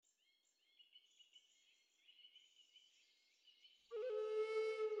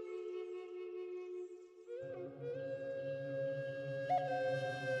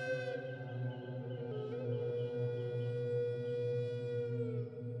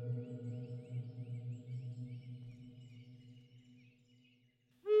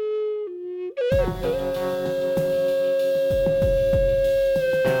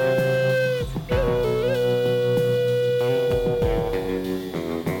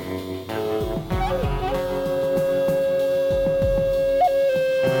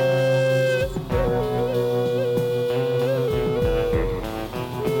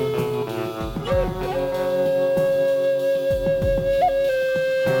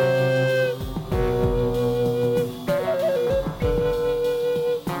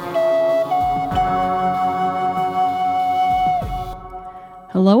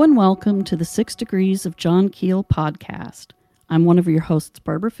Hello and welcome to the 6 Degrees of John Keel podcast. I'm one of your hosts,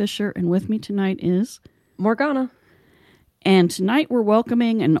 Barbara Fisher, and with me tonight is Morgana. And tonight we're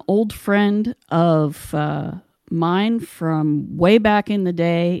welcoming an old friend of mine from way back in the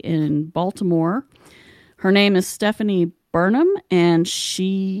day in Baltimore. Her name is Stephanie Burnham, and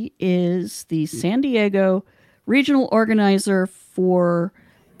she is the San Diego regional organizer for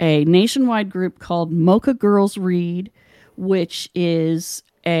a nationwide group called Mocha Girls Read, which is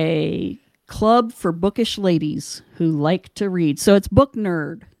a club for bookish ladies who like to read. So it's book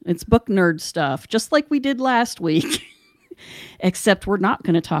nerd. It's book nerd stuff, just like we did last week. Except we're not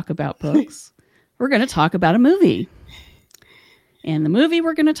going to talk about books. We're going to talk about a movie. And the movie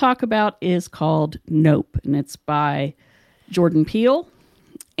we're going to talk about is called Nope. And it's by Jordan Peele.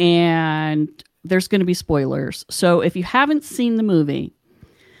 And there's going to be spoilers. So if you haven't seen the movie,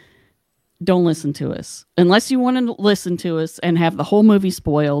 don't listen to us. Unless you want to listen to us and have the whole movie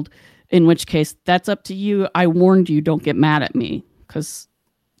spoiled, in which case that's up to you. I warned you, don't get mad at me, because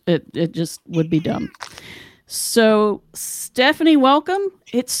it just would be dumb. So, Stephanie, welcome.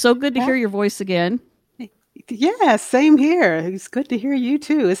 It's so good to hear your voice again. Yeah, same here. It's good to hear you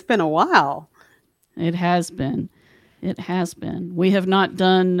too. It's been a while. It has been. It has been. We have not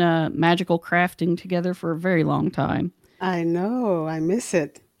done magical crafting together for a very long time. I know. I miss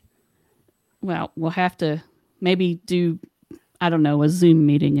it. Well, we'll have to maybe do, I don't know, a Zoom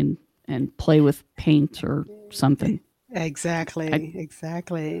meeting and play with paint or something. Exactly.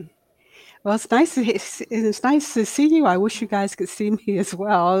 Well, it's nice to see you. I wish you guys could see me as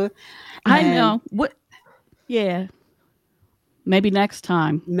well. I know. What? Yeah. Maybe next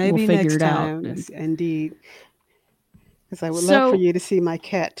time. Maybe we'll figure next it time. out. Indeed. Because I would love for you to see my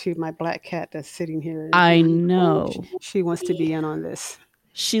cat too, my black cat that's sitting here. I know. She wants to be in on this.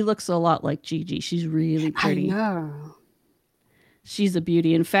 She looks a lot like Gigi. She's really pretty. I know. She's a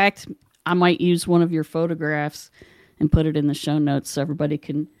beauty. In fact, I might use one of your photographs and put it in the show notes so everybody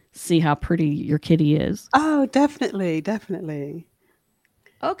can see how pretty your kitty is. Oh, definitely.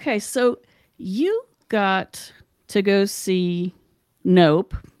 Okay, so you got to go see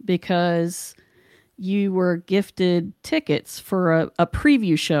Nope because you were gifted tickets for a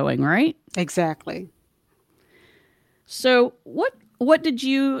preview showing, right? Exactly. So what did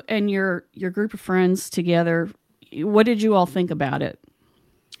you and your group of friends together, what did you all think about it?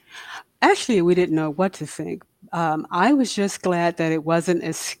 Actually, we didn't know what to think. I was just glad that it wasn't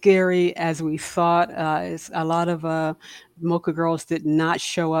as scary as we thought. A lot of Mocha Girls did not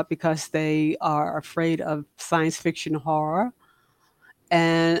show up because they are afraid of science fiction horror.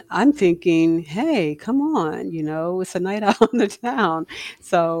 And I'm thinking, hey, come on, it's a night out on the town.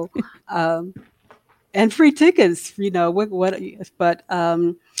 So, and free tickets, but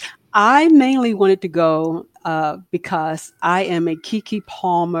I mainly wanted to go because I am a Keke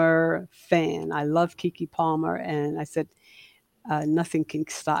Palmer fan. I love Keke Palmer, and I said nothing can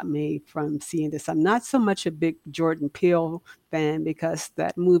stop me from seeing this. I'm not so much a big Jordan Peele fan because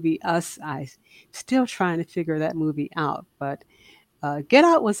that movie, Us, I'm still trying to figure that movie out. But Get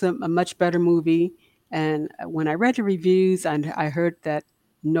Out was a much better movie, and when I read the reviews, I heard that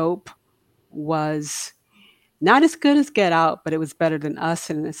Nope was not as good as Get Out, but it was better than Us.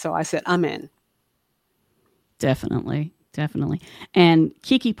 And so I said, I'm in. Definitely. And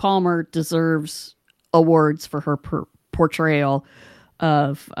Keke Palmer deserves awards for her portrayal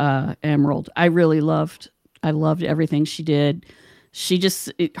of Emerald. I loved everything she did.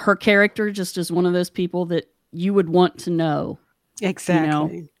 Her character just is one of those people that you would want to know.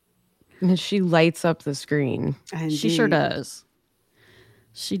 Exactly. And she lights up the screen. Indeed. She sure does.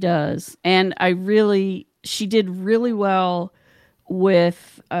 She does. And she did really well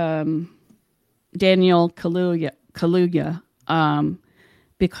with Daniel Kaluuya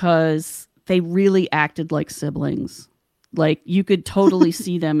because they really acted like siblings. Like you could totally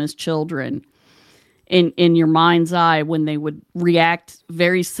see them as children in your mind's eye when they would react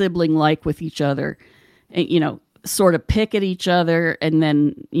very sibling-like with each other. And, sort of pick at each other and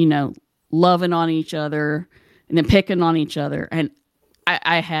then, loving on each other and then picking on each other. And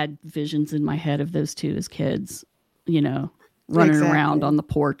I had visions in my head of those two as kids, running around on the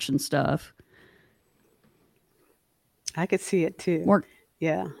porch and stuff. I could see it too.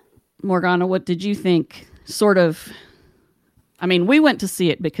 Yeah. Morgana, what did you think? Sort of, I mean, we went to see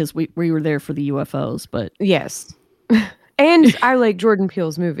it because we were there for the UFOs, but... Yes. And I like Jordan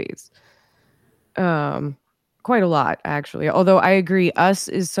Peele's movies. Quite a lot, actually. Although I agree, Us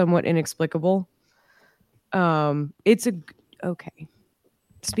is somewhat inexplicable. Okay.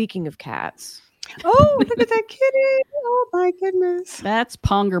 Speaking of cats. Oh, look at that kitty. Oh, my goodness. That's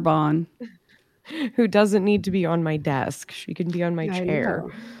Pongerbon. who doesn't need to be on my desk. She can be on my I chair.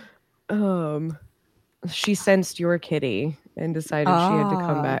 know. She sensed your kitty and decided she had to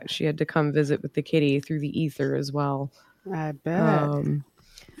come Ah, back. She had to come visit with the kitty through the ether as well. I bet. Um,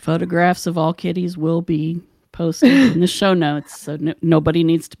 Photographs of all kitties will be posted in the show notes, so nobody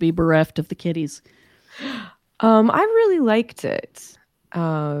needs to be bereft of the kitties. I really liked it.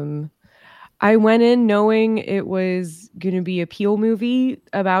 I went in knowing it was going to be a Peel movie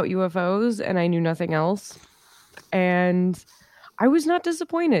about UFOs, and I knew nothing else. And I was not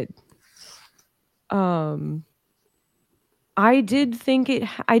disappointed. I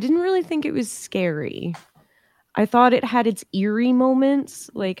didn't really think it was scary. I thought it had its eerie moments,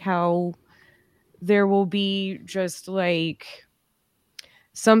 like how there will be just like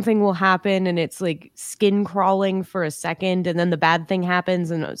something will happen and it's like skin crawling for a second and then the bad thing happens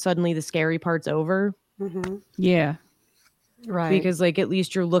and suddenly the scary part's over. Hmm. Yeah. Right. Because like at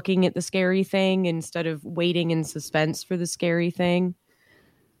least you're looking at the scary thing instead of waiting in suspense for the scary thing.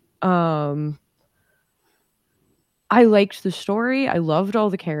 I liked the story. I loved all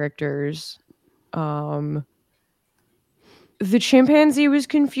the characters. The chimpanzee was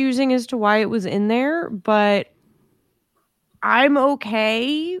confusing as to why it was in there, but I'm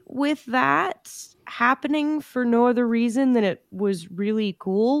okay with that happening for no other reason than it was really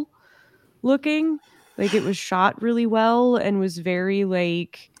cool looking. Like it was shot really well and was very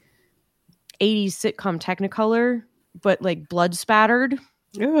like 80s sitcom Technicolor, but like blood spattered.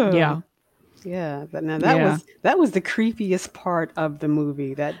 Ugh. Yeah. Yeah. Now Yeah. that was the creepiest part of the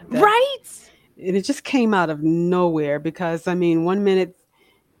movie. That Right? and it just came out of nowhere because I mean, one minute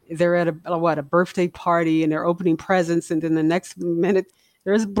they're at a birthday party and they're opening presents, and then the next minute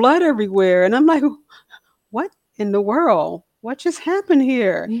there's blood everywhere, and I'm like, what in the world? What just happened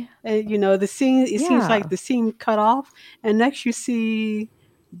here? Yeah. And, the scene. It seems Yeah. like the scene cut off, and next you see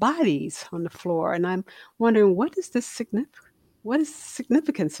bodies on the floor, and I'm wondering what is this significant? What is the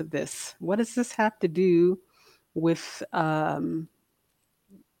significance of this? What does this have to do with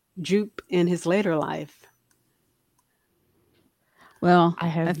Jupe in his later life? Well, I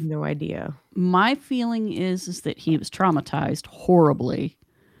have no idea. my feeling is that he was traumatized horribly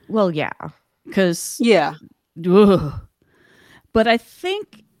Well, yeah. because, Yeah. but I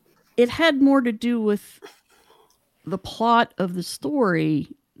think it had more to do with the plot of the story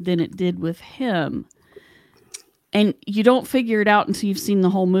than it did with him. And you don't figure it out until you've seen the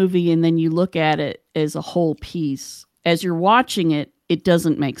whole movie and then you look at it as a whole piece. As you're watching it, it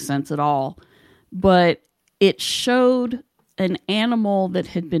doesn't make sense at all. But it showed an animal that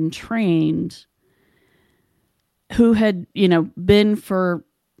had been trained who had, been for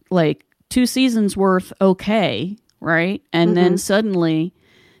like 2 seasons worth okay, right? And then suddenly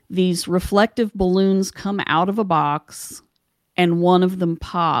these reflective balloons come out of a box and one of them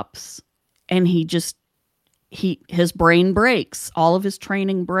pops and his brain breaks. All of his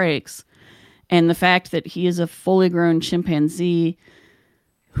training breaks. And the fact that he is a fully grown chimpanzee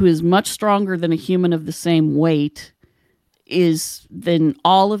who is much stronger than a human of the same weight is then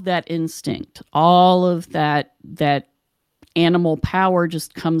all of that instinct, all of that animal power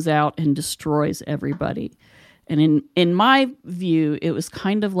just comes out and destroys everybody. And in my view, it was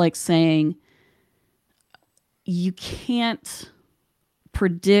kind of like saying you can't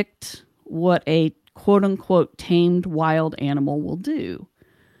predict what a quote unquote tamed wild animal will do.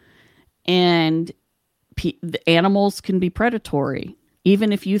 And the animals can be predatory.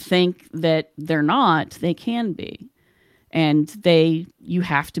 Even if you think that they're not, they can be. And you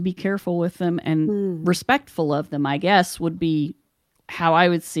have to be careful with them and respectful of them, I guess, would be how I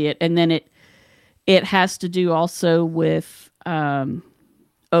would see it. And then it has to do also with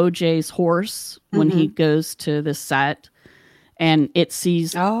OJ's horse when he goes to the set and it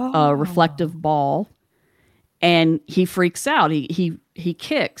sees a reflective ball and he freaks out. He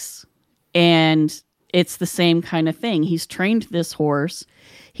kicks, and it's the same kind of thing. He's trained this horse.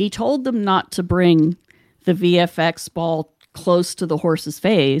 He told them not to bring the VFX ball close to the horse's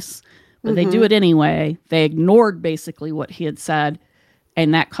face, but they do it anyway. They ignored basically what he had said,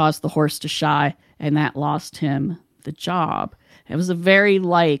 and that caused the horse to shy, and that lost him the job. It was very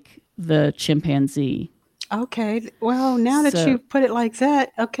like the chimpanzee. Okay. Well, now that you put it like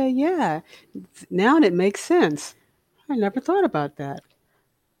that, okay, yeah. Now it makes sense. I never thought about that.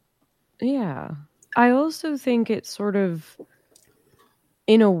 Yeah. I also think it sort of,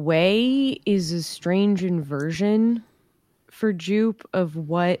 in a way, is a strange inversion for Jupe of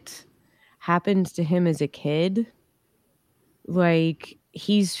what happened to him as a kid. Like,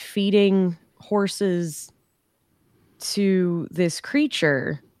 he's feeding horses to this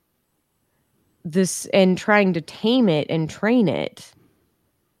creature, and trying to tame it and train it.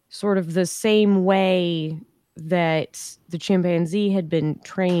 sort of the same way that the chimpanzee had been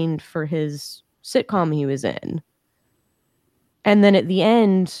trained for his sitcom he was in. And then at the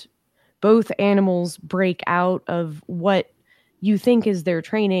end, both animals break out of what you think is their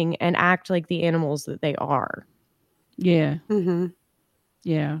training and act like the animals that they are. Yeah. Mm-hmm.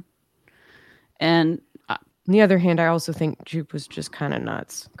 Yeah. And on the other hand, I also think Jupe was just kind of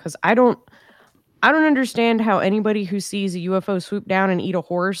nuts, because I don't understand how anybody who sees a UFO swoop down and eat a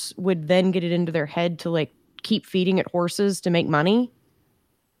horse would then get it into their head to like keep feeding it horses to make money.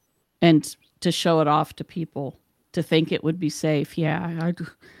 And to show it off to people, to think it would be safe. Yeah.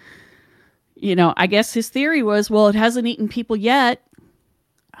 I guess his theory was, well, it hasn't eaten people yet.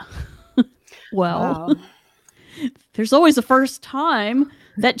 Well, Wow. there's always a first time.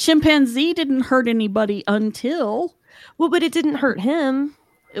 That chimpanzee didn't hurt anybody until. Well, but it didn't hurt him.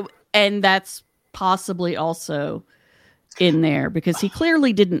 And that's possibly also in there because he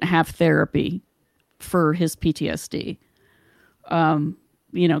clearly didn't have therapy for his PTSD.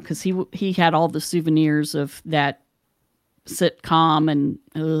 Because he had all the souvenirs of that sitcom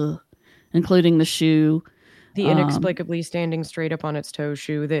and including the shoe. The inexplicably standing straight up on its toe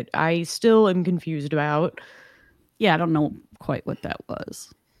shoe that I still am confused about. Yeah, I don't know quite what that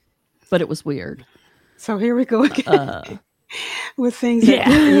was, but it was weird. So here we go again with things that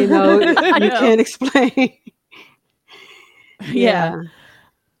Yeah. you can't explain. Yeah.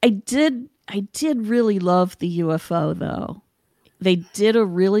 I did really love the UFO though. They did a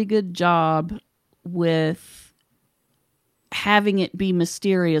really good job with having it be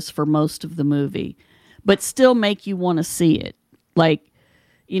mysterious for most of the movie, but still make you want to see it. Like,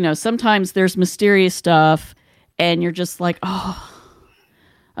 sometimes there's mysterious stuff and you're just like, oh,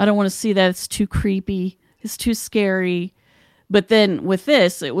 I don't want to see that. It's too creepy. It's too scary. But then with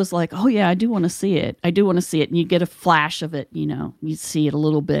this, it was like, oh yeah, I do want to see it. I do want to see it. And you get a flash of it, you'd see it a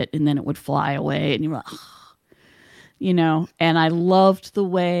little bit and then it would fly away and you're like, oh. And I loved the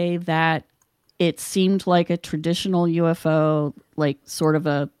way that it seemed like a traditional UFO, like sort of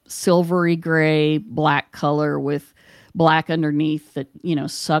a silvery gray, black color with black underneath that,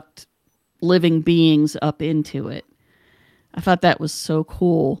 sucked living beings up into it. I thought that was so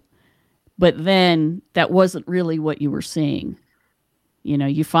cool. But then that wasn't really what you were seeing.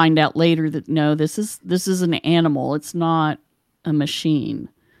 You find out later that no, this is an animal. It's not a machine.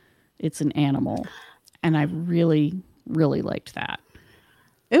 It's an animal. And I really, really liked that.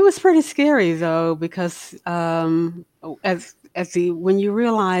 It was pretty scary though, because when you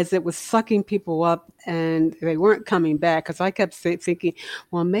realize it was sucking people up and they weren't coming back, because I kept thinking,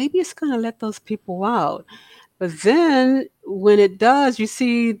 well, maybe it's going to let those people out. But then when it does, you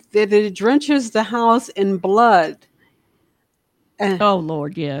see that it drenches the house in blood. And, Oh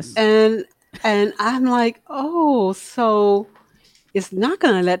Lord, yes. and I'm like, oh, so it's not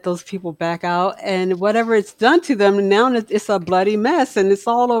going to let those people back out, and whatever it's done to them now, it's a bloody mess and it's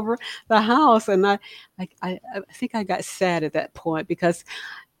all over the house. And I think I got sad at that point, because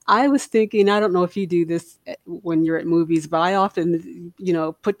I was thinking, I don't know if you do this when you're at movies, but I often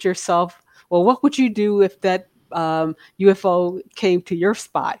put yourself, well, what would you do if that UFO came to your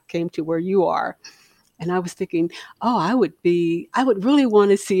spot, came to where you are? And I was thinking, oh, I would really want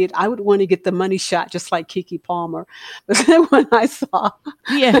to see it. I would want to get the money shot just like Kiki Palmer. But then when I saw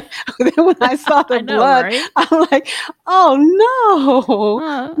Yeah. the I know, blood, right? I'm like,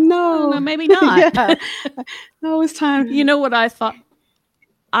 oh no. Maybe not. Yeah. No, it's time. You know what I thought?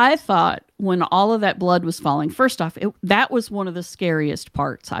 I thought when all of that blood was falling, first off, that was one of the scariest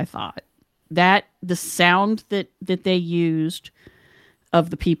parts, I thought. That the sound that they used of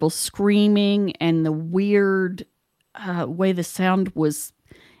the people screaming and the weird way the sound was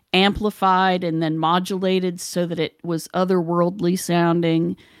amplified and then modulated so that it was otherworldly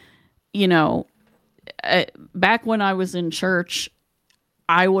sounding. Back when I was in church,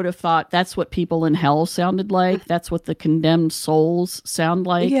 I would have thought that's what people in hell sounded like. That's what the condemned souls sound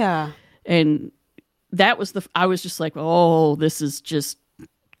like. Yeah. And that was I was just like, oh, this is just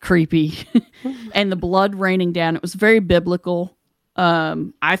creepy. And the blood raining down, it was very biblical.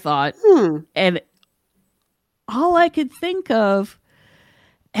 I thought, and all I could think of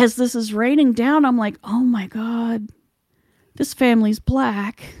as this is raining down, I'm like, oh my God, this family's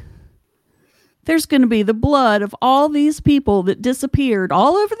black. There's going to be the blood of all these people that disappeared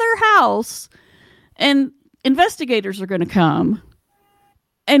all over their house, and investigators are going to come.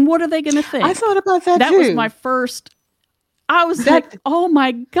 And what are they going to think? I thought about that too. That was my first. I was like, oh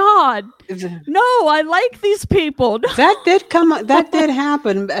my God. No, I like these people. That did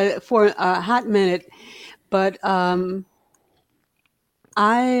happen for a hot minute, but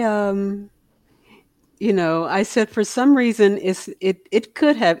I said for some reason it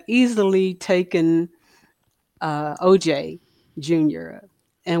could have easily taken OJ Jr.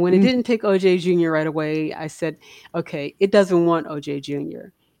 And when it Mm, didn't take OJ Jr. right away, I said, okay, it doesn't want OJ Jr.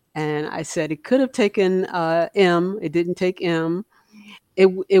 And I said it could have taken M. It didn't take M.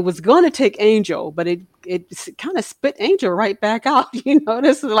 It was going to take Angel, but it kind of spit Angel right back out.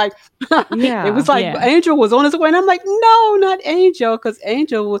 This is like it yeah. was like Yeah. Angel was on his way, and I'm like, no, not Angel, because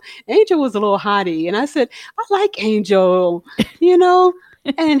Angel was a little hottie, and I said I like Angel, you know,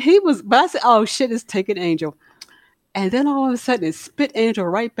 and he was, but I said, oh shit, it's taking Angel, and then all of a sudden it spit Angel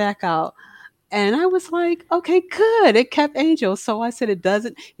right back out. And I was like, okay, good. It kept Angel. So I said it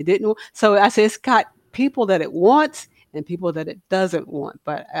didn't. So I said it's got people that it wants and people that it doesn't want.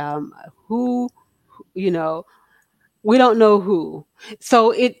 But who, you know, we don't know who.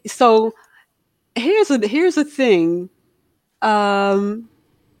 So here's a thing. I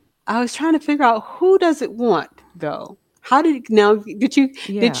was trying to figure out who does it want though. How did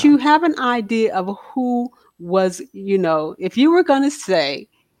Yeah. you have an idea of who was, if you were going to say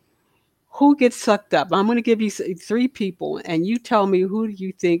who gets sucked up? I'm going to give you three people, and you tell me who do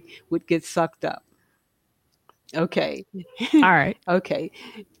you think would get sucked up. Okay, All right. okay.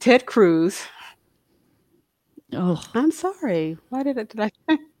 Ted Cruz. Oh, I'm sorry. Why did I?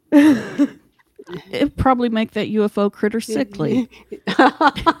 it'd probably make that UFO critter sickly.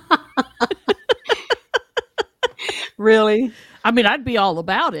 Really? I mean, I'd be all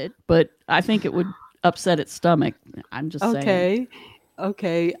about it, but I think it would upset its stomach. I'm just saying. Okay,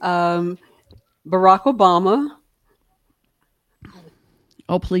 okay. Barack Obama.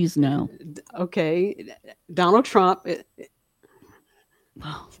 Oh, please no. Okay, Donald Trump. It's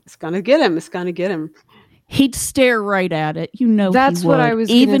gonna get him. It's gonna get him. He'd stare right at it. You know That's he what would. I was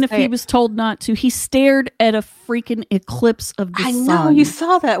gonna Even if say. he was told not to, he stared at a freaking eclipse of the I sun. know you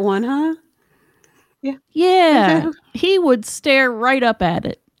saw that one, huh? Yeah. Yeah, he would stare right up at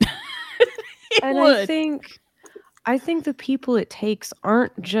it. He And would. I think the people it takes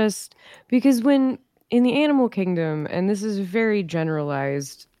aren't just because when in the animal kingdom, and this is a very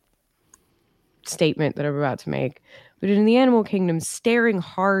generalized statement that I'm about to make, but in the animal kingdom, staring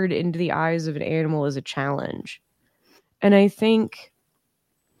hard into the eyes of an animal is a challenge. And I think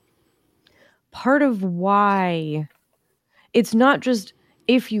part of why it's not just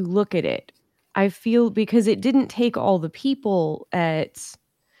if you look at it, I feel because it didn't take all the people at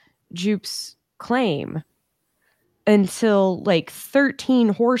Jupe's claim until like 13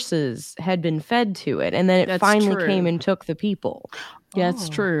 horses had been fed to it, and then it That's finally true. came and took the people. Yeah, it's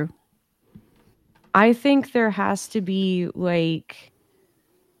Oh. true. I think there has to be like,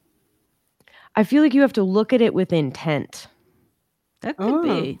 I feel like you have to look at it with intent. That could Oh.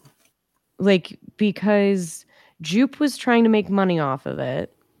 be. Like, because Jupe was trying to make money off of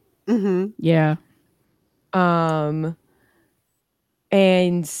it. Mm-hmm. Yeah.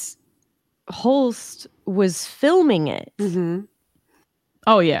 And Holst was filming it. Mm-hmm.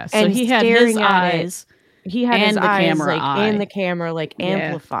 Oh yeah. So And he had his staring at it. eyes. He had And his the eyes camera like eye. and the camera like Yeah.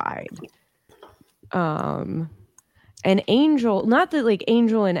 amplified. And Angel, not that like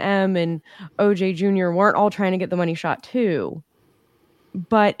Angel and M and OJ Jr. weren't all trying to get the money shot too,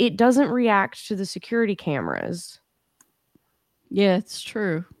 but it doesn't react to the security cameras. Yeah, it's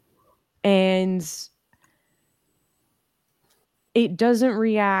true. And it doesn't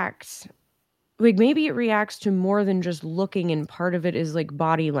react, like maybe it reacts to more than just looking, and part of it is like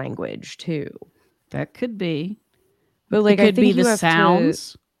body language too. That could be. But like it I could think be you the have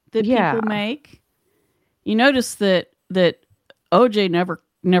sounds that Yeah. people make. You notice that OJ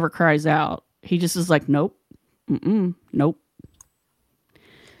never cries out. He just is like, nope, nope.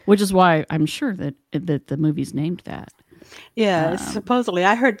 Which is why I'm sure that the movie's named that. Yeah, supposedly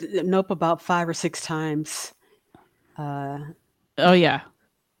I heard Nope about 5 or 6 times. Oh yeah,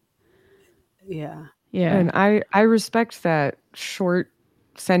 Yeah. yeah. And I respect that short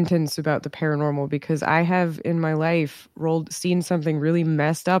sentence about the paranormal, because I have in my life seen something really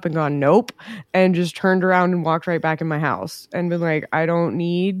messed up and gone nope, and just turned around and walked right back in my house and been like, I don't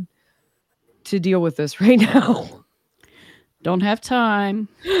need to deal with this right now. Don't have time.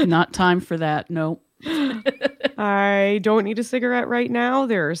 Not time for that. Nope. I don't need a cigarette right now.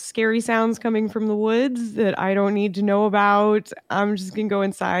 There are scary sounds coming from the woods that I don't need to know about. I'm just gonna go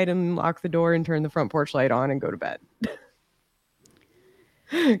inside and lock the door and turn the front porch light on and go to bed.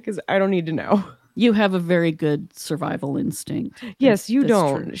 Because I don't need to know. You have a very good survival instinct. Yes, you That's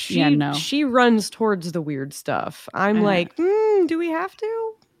don't. true. She Yeah, no. she runs towards the weird stuff. I'm like, do we have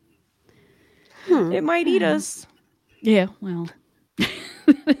to? It might eat us. Yeah, well.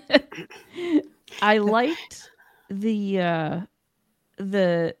 I liked the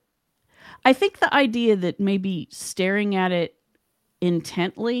I think the idea that maybe staring at it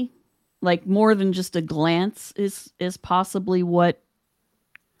intently, like more than just a glance, is possibly what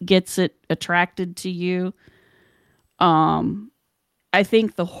gets it attracted to you. I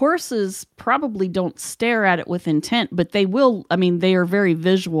think the horses probably don't stare at it with intent, but they will. I mean, they are very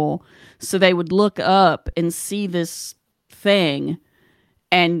visual, so they would look up and see this thing,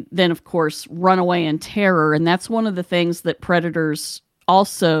 and then, of course, run away in terror. And that's one of the things that predators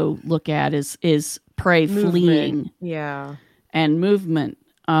also look at is prey Movement. fleeing Yeah. and movement.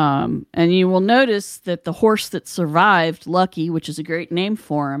 And you will notice that the horse that survived, Lucky, which is a great name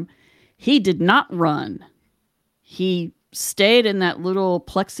for him, he did not run. He stayed in that little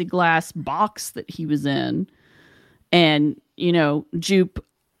plexiglass box that he was in. And, Jupe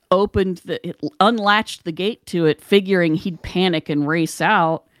unlatched the gate to it, figuring he'd panic and race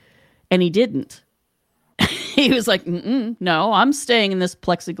out. And he didn't. He was like, no, I'm staying in this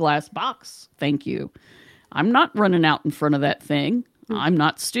plexiglass box. Thank you. I'm not running out in front of that thing. I'm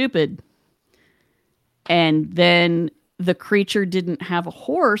not stupid. And then the creature didn't have a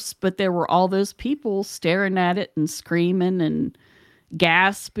horse, but there were all those people staring at it and screaming and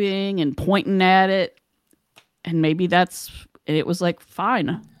gasping and pointing at it. And maybe it was like,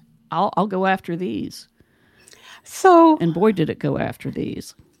 fine, I'll go after these. So, And boy, did it go after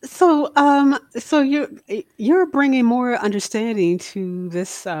these. so you're bringing more understanding to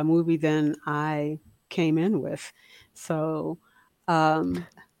this movie than I came in with. So, um,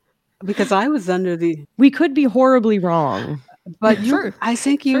 because I was under the, We could be horribly wrong. but Sure. I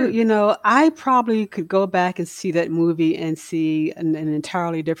think Sure. I probably could go back and see that movie and see an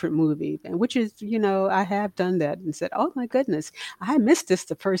entirely different movie, and which is, I have done that and said, oh my goodness, I missed this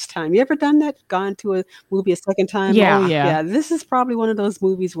the first time. You ever done that? Gone to a movie a second time? Yeah. Oh, yeah. Yeah, this is probably one of those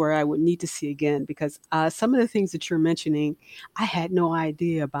movies where I would need to see again because some of the things that you're mentioning, I had no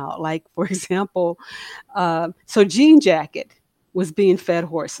idea about. Like, for example, so Jean Jacket was being fed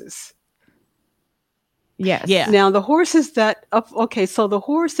horses. Yes. Yeah. Now the horses okay, so the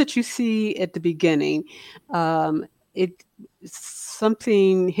horse that you see at the beginning, it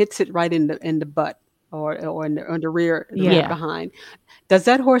something hits it right in the butt or in the rear, the rear Yeah. behind. Does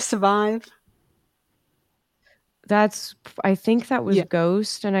that horse survive? I think that was Yeah.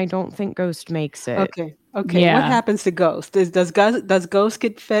 Ghost, and I don't think Ghost makes it. Okay. Okay. Yeah. What happens to Ghost? Does Ghost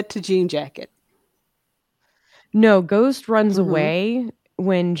get fed to Jean Jacket? No, Ghost runs Mhm. away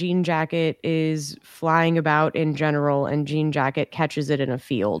when Jean Jacket is flying about in general, and Jean Jacket catches it in a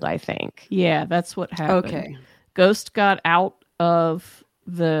field, I think. Yeah, that's what happened. Okay. Ghost got out of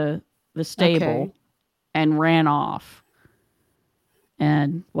the stable Okay. and ran off.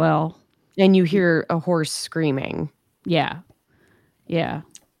 And, well, And you hear a horse screaming, yeah. Yeah.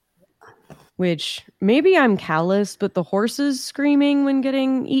 which maybe I'm callous, but the horses screaming when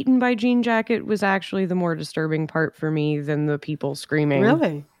getting eaten by Jean Jacket was actually the more disturbing part for me than the people screaming.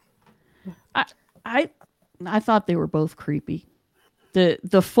 Really? I thought they were both creepy.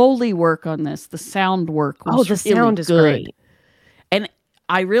 The Foley work on this, the sound work was Oh, the really sound is good. great. And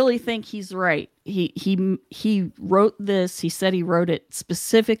I really think he's right. He wrote this. He said he wrote it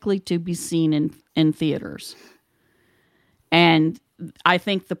specifically to be seen in theaters. And I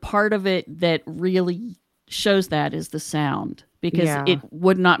think the part of it that really shows that is the sound, because Yeah. it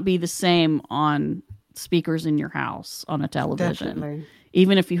would not be the same on speakers in your house on a television, Definitely.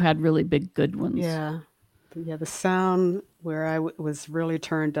 even if you had really big good ones. Yeah. Yeah. The sound where I was really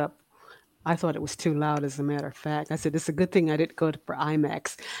turned up. I thought it was too loud, as a matter of fact. I said, it's a good thing I didn't go for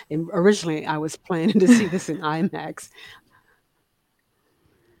IMAX. And originally, I was planning to see this in IMAX.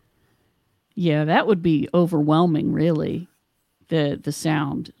 Yeah, that would be overwhelming, really, the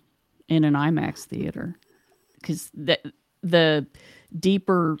sound in an IMAX theater, because the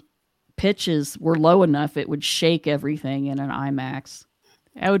deeper pitches were low enough it would shake everything in an IMAX.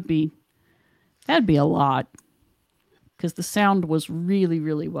 That'd be a lot, because the sound was really,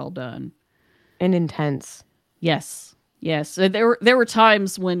 really well done. And intense. Yes. So there were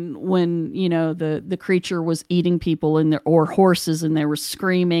times when the creature was eating people or horses, and they were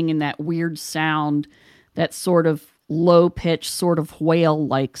screaming, and that weird sound, that sort of low pitch, sort of whale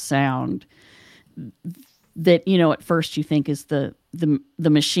like sound that at first you think is the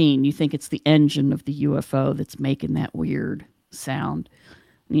machine. You think it's the engine of the UFO that's making that weird sound.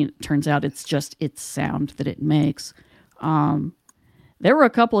 It turns out it's just its sound that it makes. There were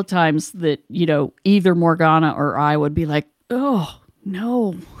a couple of times that, either Morgana or I would be like, oh,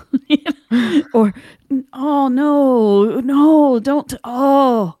 no. Or, oh, no, don't.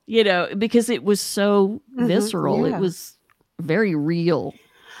 Oh, because it was so visceral. yeah. It was very real.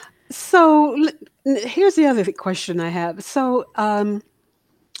 So here's the other question I have. So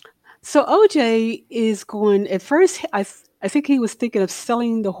So OJ is going at first. I think he was thinking of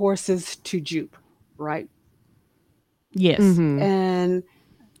selling the horses to Jupe, right? Yes. Mm-hmm. And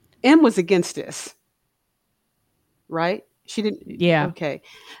M was against this, right? She didn't. Yeah. Okay.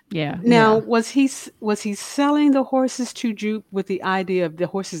 Yeah. Now, Yeah. was he selling the horses to Jupe with the idea of the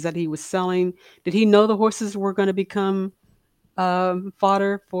horses that he was selling? Did he know the horses were going to become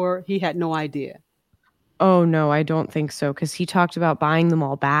fodder for? He had no idea. Oh no, I don't think so, because he talked about buying them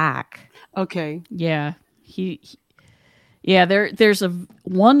all back. Okay. Yeah. Yeah, there's a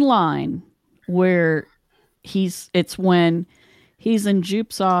one line where it's when he's in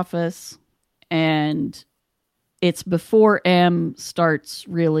Jupe's office, and it's before M starts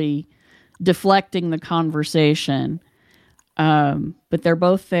really deflecting the conversation. But they're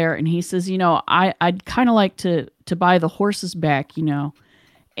both there, and he says, I'd kind of like to buy the horses back,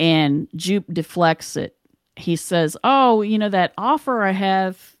 and Jupe deflects it. He says, oh, that offer I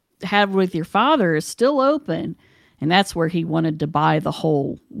have with your father is still open. And that's where he wanted to buy the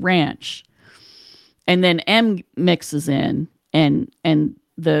whole ranch. And then M mixes in, and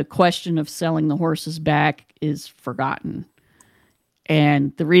the question of selling the horses back is forgotten.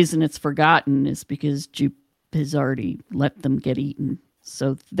 And the reason it's forgotten is because Jupe has already let them get eaten.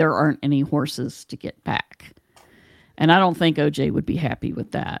 So there aren't any horses to get back. And I don't think OJ would be happy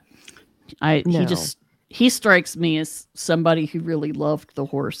with that. No. He strikes me as somebody who really loved the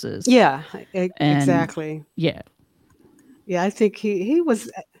horses. Yeah. And- Exactly. Yeah. Yeah. I think he was.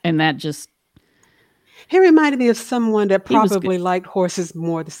 And that just, He reminded me of someone that He was probably liked horses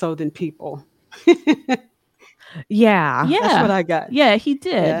more so than people. Yeah. yeah. That's what I got. Yeah, he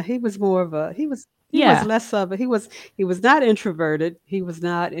did. Yeah, he was more of a he was Yeah. less of a he was not introverted. He was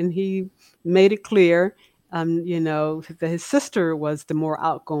not, and he made it clear, that his sister was the more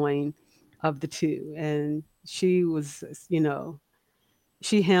outgoing of the two, and she was,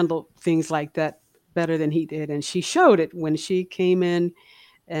 she handled things like that better than he did, and she showed it when she came in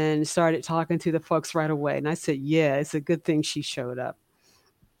and started talking to the folks right away. And I said, yeah, it's a good thing she showed up.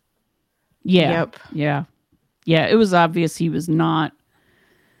 Yeah. Yep. Yeah. Yeah. It was obvious he was not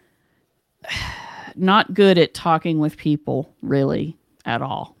good at talking with people really at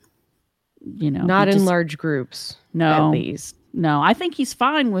all. Not he in just- large groups. No. At least. No, I think he's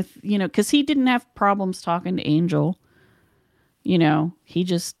fine with, because he didn't have problems talking to Angel. He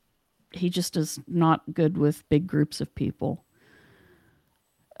just is not good with big groups of people.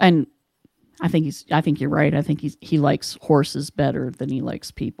 And I think you're right. I think he likes horses better than he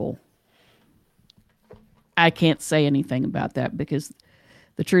likes people. I can't say anything about that because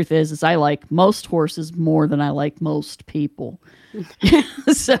the truth is I like most horses more than I like most people.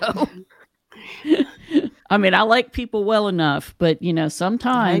 So, I mean, I like people well enough, but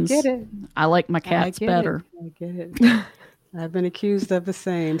sometimes I get it. I like my cats get better. I get it. I've been accused of the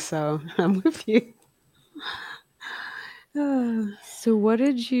same, so I'm with you. So what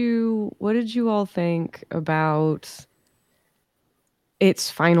did you all think about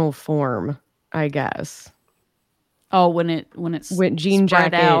its final form, I guess? Oh, when it's When Jean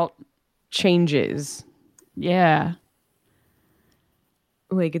spread Jacket out, changes, yeah.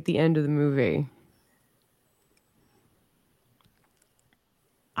 like at the end of the movie.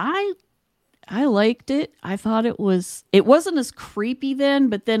 I liked it. I thought it wasn't as creepy then,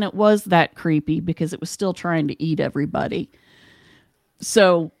 but then it was that creepy because it was still trying to eat everybody.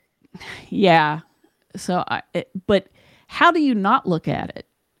 So, yeah. But how do you not look at it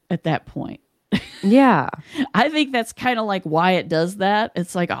at that point? Yeah. I think that's kind of like why it does that.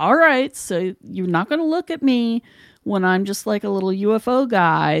 It's like, all right, so you're not going to look at me when I'm just like a little UFO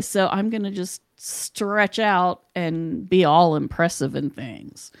guy. So I'm going to just stretch out and be all impressive and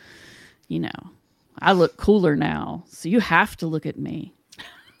things. I look cooler now, so you have to look at me.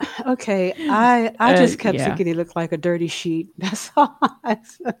 Okay, I just kept yeah. thinking he looked like a dirty sheet. That's all.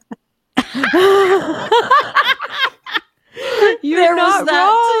 You're There not was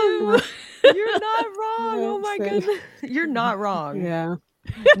that wrong. too. You're not wrong. Oh my That's it. goodness. You're not wrong. Yeah.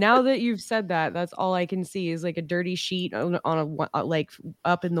 Now that you've said that, that's all I can see is like a dirty sheet on a like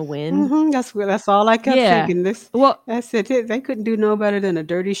up in the wind. That's all I kept Yeah. thinking. Well, That's it. They couldn't do no better than a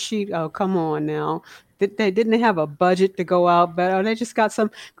dirty sheet. Oh, come on now. They didn't have a budget to go out, but they just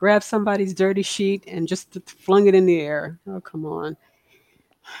grabbed somebody's dirty sheet and just flung it in the air. Oh, come on.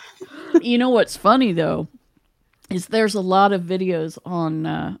 you know what's funny though is there's a lot of videos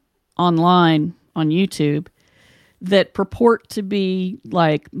on online on YouTube that purport to be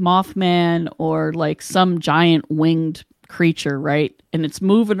like Mothman or like some giant winged creature, right? And it's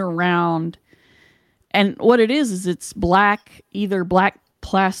moving around. And what it is it's black, either black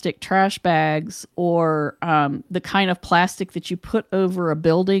plastic trash bags or the kind of plastic that you put over a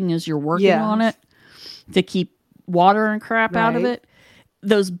building as you're working on it to keep water and crap out of it.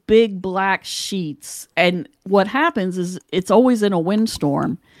 Those big black sheets. And what happens is it's always in a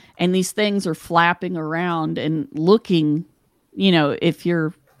windstorm and these things are flapping around and looking, if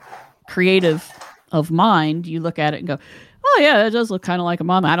you're creative of mind, you look at it and go, oh yeah, that does look kind of like a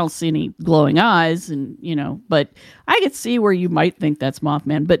Mothman. I don't see any glowing eyes and, but I could see where you might think that's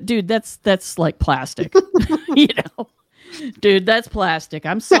Mothman. But dude, that's like plastic, dude, that's plastic.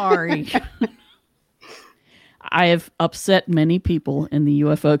 I'm sorry. I have upset many people in the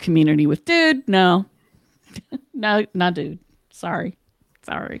UFO community with, dude, no, not dude. Sorry.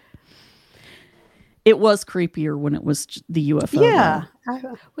 It was creepier when it was the UFO. Yeah.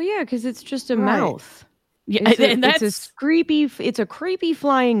 Well, yeah, because it's just a mouth. Yeah, it's a creepy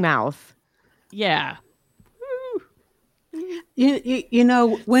flying mouth. Yeah.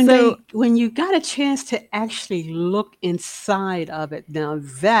 When you got a chance to actually look inside of it, now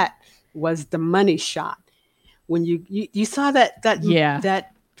that was the money shot. When you saw that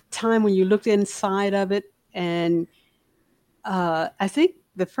time when you looked inside of it, and I think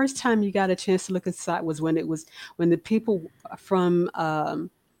the first time you got a chance to look inside was when the people from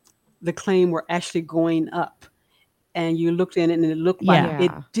the claim were actually going up, and you looked in it and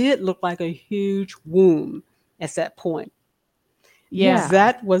it did look like a huge womb at that point. Yeah,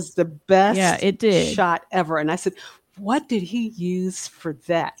 that was the best it did. shot ever. And I said, what did he use for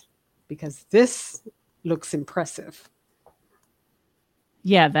that? Because this looks impressive.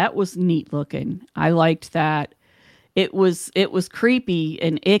 Yeah, that was neat looking. I liked that. It was creepy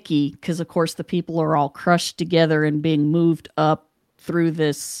and icky because, of course, the people are all crushed together and being moved up through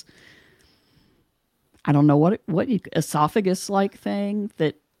this, I don't know what esophagus-like thing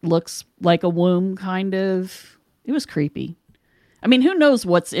that looks like a womb, kind of. It was creepy. I mean, who knows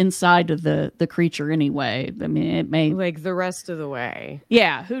what's inside of the creature anyway? I mean, it may... Like, the rest of the way.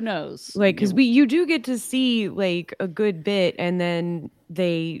 Yeah, who knows? Like, because you do get to see, like, a good bit, and then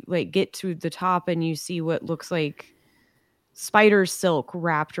they, like, get to the top, and you see what looks like spider silk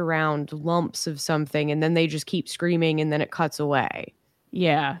wrapped around lumps of something, and then they just keep screaming, and then it cuts away.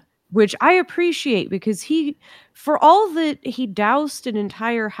 Yeah. Which I appreciate, because for all that he doused an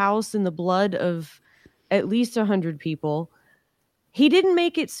entire house in the blood of at least 100 people... He didn't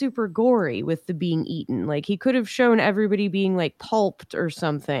make it super gory with the being eaten. Like, he could have shown everybody being, like, pulped or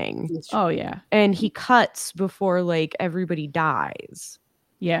something. Oh, yeah. And he cuts before, like, everybody dies.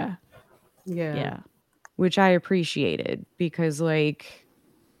 Yeah. Yeah. Which I appreciated, because, like,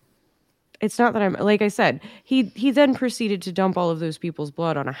 it's not that I'm... Like I said, he then proceeded to dump all of those people's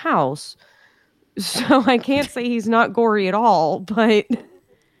blood on a house. So I can't say he's not gory at all, but...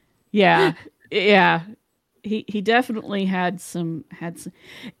 Yeah. Yeah. He definitely had some.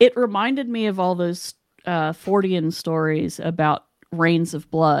 It reminded me of all those Fortean stories about rains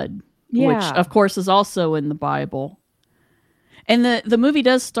of blood, which of course is also in the Bible. And the movie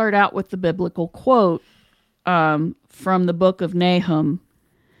does start out with the biblical quote from the book of Nahum,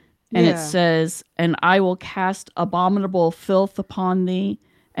 and it says, "And I will cast abominable filth upon thee,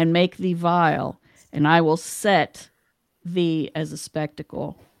 and make thee vile, and I will set thee as a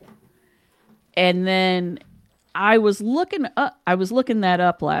spectacle." And then I was looking that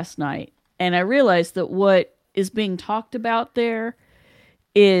up last night, and I realized that what is being talked about there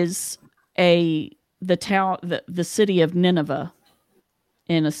is the city of Nineveh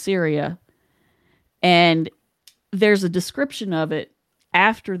in Assyria. And there's a description of it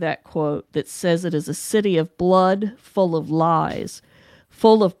after that quote that says it is a city of blood, full of lies,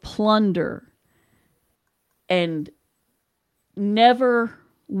 full of plunder, and never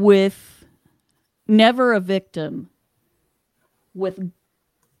a victim with...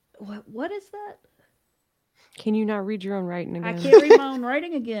 What is that? Can you not read your own writing again? I can't read my own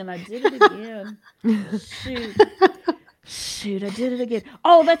writing again. I did it again. Shoot, I did it again.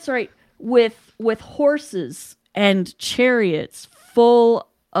 Oh, that's right. With horses and chariots full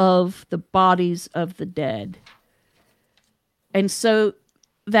of the bodies of the dead. And so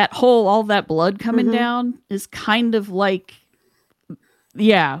all that blood coming down is kind of like...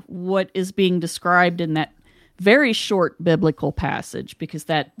 Yeah, what is being described in that very short biblical passage, because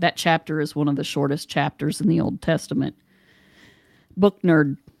that chapter is one of the shortest chapters in the Old Testament. Book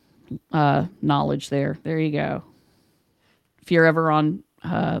nerd knowledge there. There you go. If you're ever on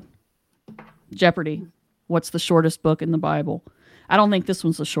Jeopardy, what's the shortest book in the Bible? I don't think this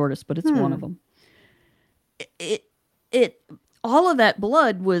one's the shortest, but it's one of them. It all of that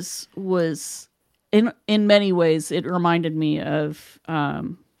blood was in many ways, it reminded me of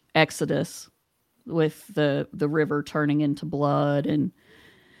Exodus, with the river turning into blood, and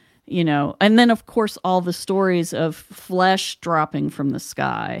And then of course all the stories of flesh dropping from the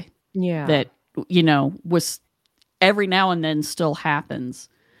sky Yeah. that was every now and then still happens,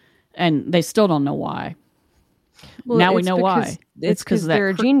 and they still don't know why. Well, Now we it's know because- why. It's because there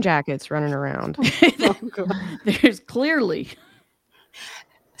are jean jackets running around. Oh, God. There's clearly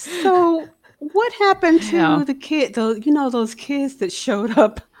So what happened to Yeah. the kid? Those kids that showed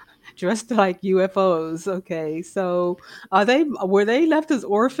up dressed like UFOs. Okay, so were they left as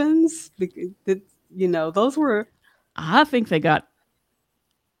orphans? Those were. I think they got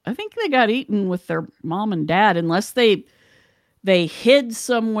eaten with their mom and dad, unless they hid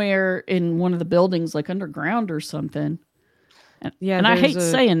somewhere in one of the buildings, like underground or something. Yeah, And I hate there's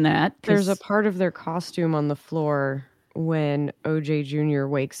a- saying that. 'Cause There's a part of their costume on the floor when OJ Jr.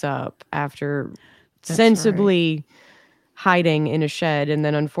 wakes up after sensibly hiding in a shed and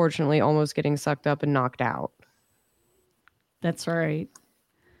then unfortunately almost getting sucked up and knocked out. That's right.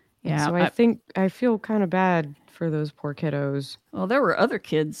 Yeah. So I feel kind of bad for those poor kiddos. Well, there were other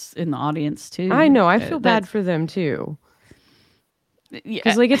kids in the audience too. I know. I feel bad for them too. Yeah,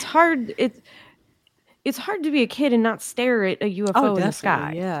 Because it's hard. It's hard to be a kid and not stare at a UFO in the sky.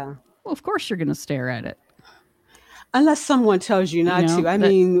 Definitely, yeah. well, of course you're going to stare at it. Unless someone tells you not to. I that-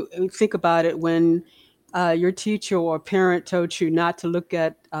 mean, think about it when your teacher or parent told you not to look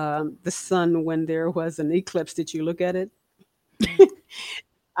at the sun when there was an eclipse. Did you look at it?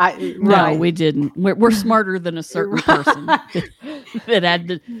 No, Right. we didn't. We're smarter than a certain person that had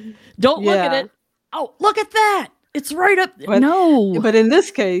to. Don't look at Yeah. it. Oh, look at that! It's right up. But- no, But in this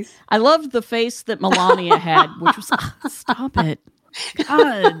case, I loved the face that Melania had, which was stop it,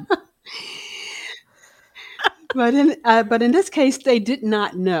 God. but in this case, they did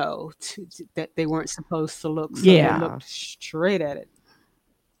not know that they weren't supposed to look. So Yeah. they looked straight at it.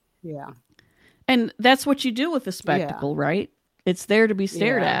 Yeah. And that's what you do with a spectacle, right? It's there to be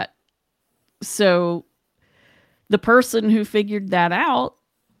stared Yeah. at. So the person who figured that out,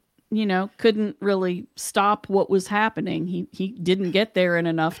 couldn't really stop what was happening. He didn't get there in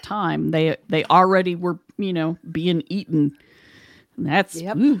enough time. They already were, being eaten. And that's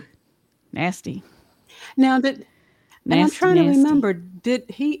Yep. nasty. Now and I'm Nasty, trying to nasty. remember, did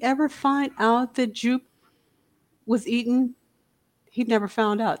he ever find out that Jupe was eaten? He never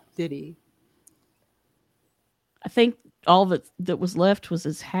found out, did he? I think all that was left was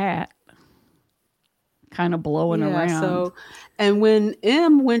his hat, kind of blowing around. So, and when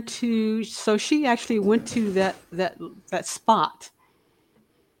M went to, so she actually went to that spot.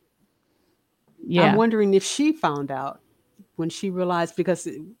 Yeah. I'm wondering if she found out when she realized, because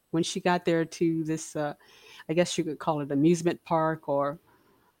when she got there to this, I guess you could call it amusement park, or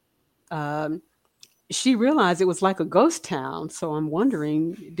she realized it was like a ghost town. So I'm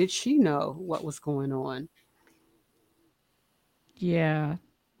wondering, did she know what was going on? Yeah.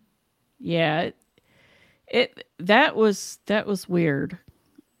 Yeah. That was weird.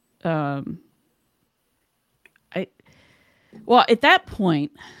 Well, at that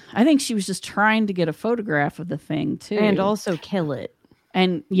point, I think she was just trying to get a photograph of the thing too. And also kill it.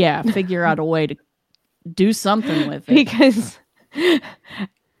 And figure out a way to do something with it. Because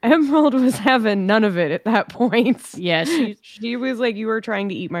Emerald was having none of it at that point. Yeah, She was like, you were trying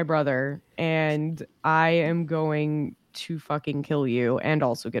to eat my brother, and I am going to fucking kill you and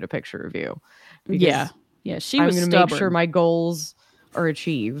also get a picture of you. Because yeah, she I'm was going to stubborn. make sure my goals are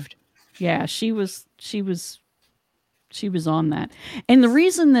achieved. Yeah, she was on that. And the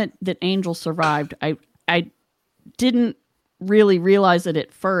reason that Angel survived, I didn't really realize it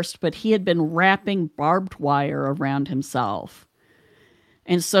at first, but he had been wrapping barbed wire around himself.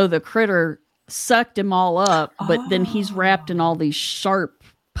 And so the critter sucked him all up, but then he's wrapped in all these sharp,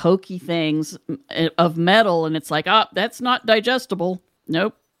 pokey things of metal, and it's like, that's not digestible.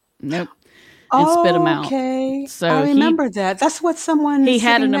 Nope. And spit him out. Okay, So I remember that. That's what someone He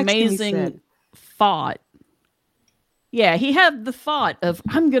had sitting an next to me amazing said. thought. Yeah, he had the thought of,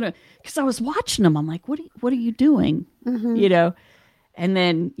 because I was watching him. I'm like, what are you doing? Mm-hmm. And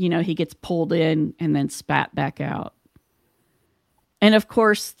then, he gets pulled in and then spat back out. And of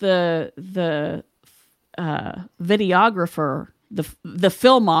course, the videographer, the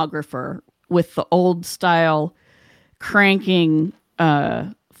filmographer with the old style cranking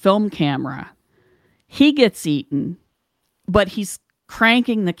film camera, he gets eaten, but he's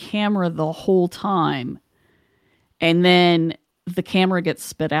cranking the camera the whole time. And then the camera gets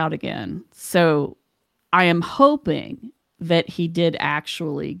spit out again. So I am hoping that he did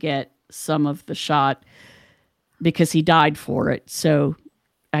actually get some of the shot, because he died for it. So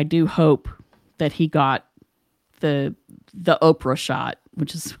I do hope that he got the Oprah shot,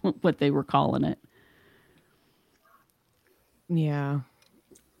 which is what they were calling it. Yeah.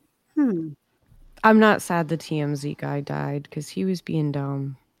 I'm not sad the TMZ guy died because he was being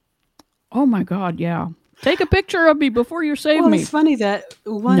dumb. Oh my God, yeah. Take a picture of me before you save Well, me. it's funny that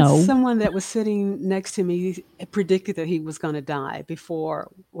once No. someone that was sitting next to me predicted that he was going to die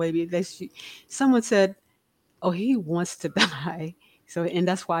before. Maybe someone said, "Oh, he wants to die," so and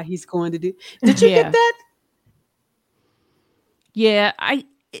that's why he's going to do. Did you get Yeah. that? Yeah,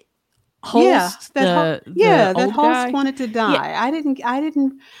 Yeah, Holst, the that old Holst guy. wanted to Yeah, die. I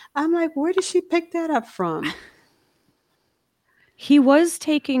didn't. I'm like, where did she pick that up from? He was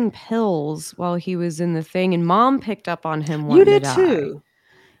taking pills while he was in the thing, and Mom picked up on him You wanting to did die. too.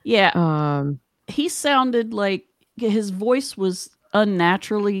 yeah. He sounded like his voice was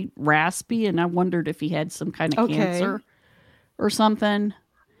unnaturally raspy, and I wondered if he had some kind of Okay. cancer or something.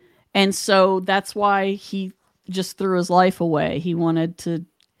 And so that's why he just threw his life away. He wanted to,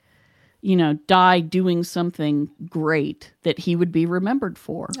 die doing something great that he would be remembered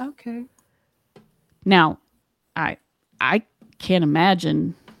for. Okay. Now, I can't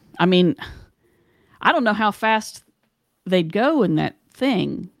imagine. I mean, I don't know how fast they'd go in that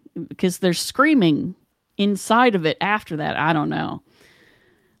thing because they're screaming inside of it after that. I don't know.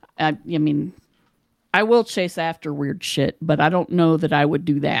 I mean, I will chase after weird shit, but I don't know that I would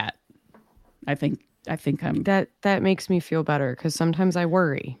do that. I think I'm That makes me feel better because sometimes I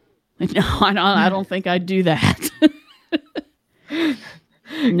worry. no, I don't think I'd do that.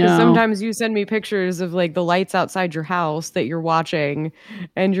 No. Sometimes you send me pictures of like the lights outside your house that you're watching,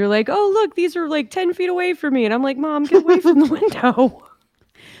 and you're like, "Oh, look, these are like 10 feet away from me," and I'm like, "Mom, get away from the window."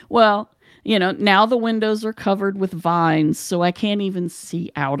 Well, now the windows are covered with vines, so I can't even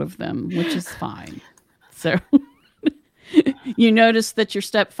see out of them, which is fine. So you notice that your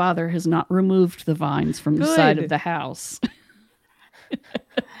stepfather has not removed the vines from the side of Good. the house.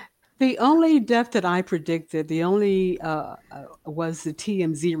 The only death that I predicted, the only was the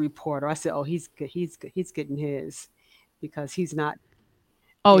TMZ reporter. I said, "Oh, he's getting his because he's not."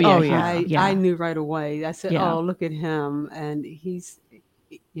 Oh yeah, Oh, yeah. I knew right away. I said, Yeah. "Oh, look at him," and he's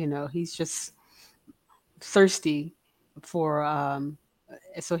just thirsty for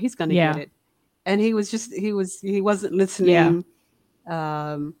so he's going to Yeah. get it. And he wasn't Yeah. listening.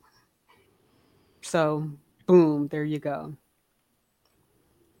 Um, so boom, there you go.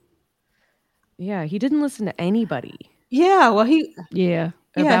 Yeah, he didn't listen to anybody Yeah, well, Yeah.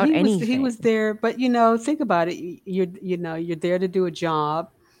 about he anything. was there, but think about it. You're there to do a job,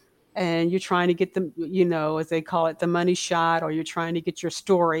 and you're trying to get the as they call it, the money shot, or you're trying to get your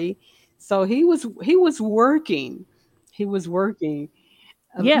story. So he was working. He was working.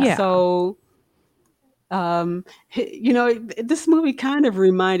 Yeah. Yeah. So this movie kind of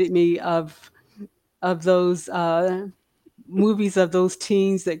reminded me of those movies of those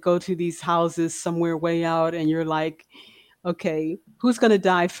teens that go to these houses somewhere way out, and you're like, okay, who's going to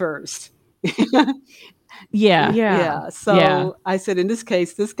die first? Yeah. Yeah. Yeah. So Yeah. I said, in this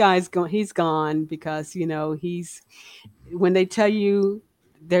case, this guy's gone. He's gone because he's when they tell you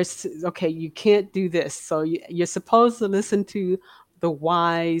there's okay, you can't do this. So you're supposed to listen to the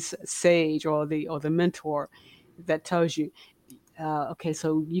wise sage or the mentor that tells you, okay,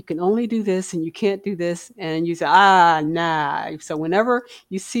 so you can only do this and you can't do this, and you say, nah. So whenever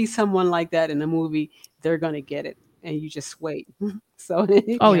you see someone like that in a movie, they're gonna get it, and you just wait. So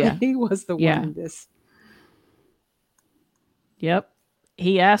Oh yeah. he was the one Yeah. in this. Yep.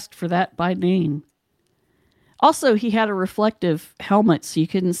 He asked for that by name. Also, he had a reflective helmet so you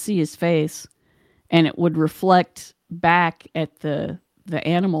couldn't see his face, and it would reflect back at the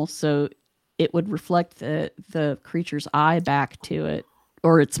animal, so it would reflect the creature's eye back to it,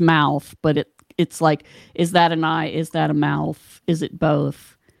 or its mouth, but it's like, is that an eye? Is that a mouth? Is it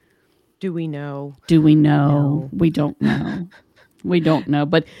both? Do we know? Do we know? No. We don't know. We don't know,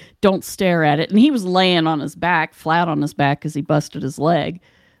 but don't stare at it. And he was laying on his back, flat on his back, because he busted his leg,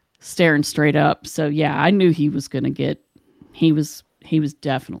 staring straight up. So yeah, I knew he was going to get. He was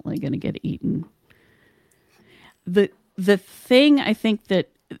definitely going to get eaten. The thing, I think that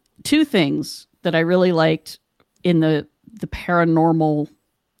two things that I really liked in the paranormal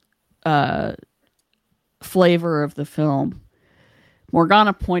flavor of the film.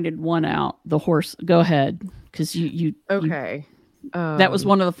 Morgana pointed one out. The horse. Go ahead, because you Okay. that was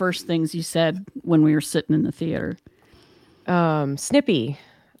one of the first things you said when we were sitting in the theater. Snippy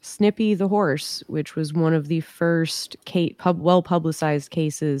the horse, which was one of the first well publicized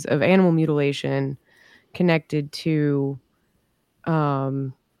cases of animal mutilation connected to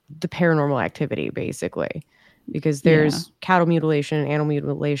the paranormal activity, basically, because there's cattle mutilation and animal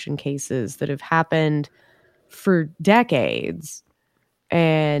mutilation cases that have happened for decades,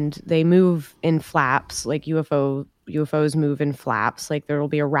 and they move in flaps like UFO UFOs move in flaps. Like there'll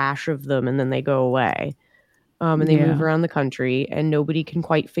be a rash of them and then they go away. And they move around the country and nobody can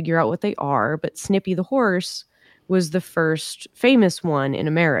quite figure out what they are. But Snippy the horse was the first famous one in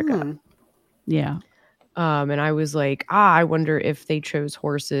America. Yeah. And I was like, I wonder if they chose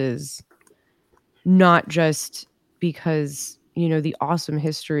horses not just because, you know, the awesome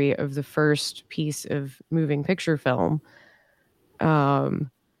history of the first piece of moving picture film,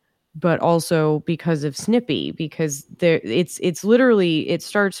 but also because of Snippy, because it's literally, it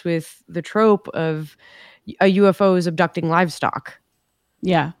starts with the trope of a UFO is abducting livestock.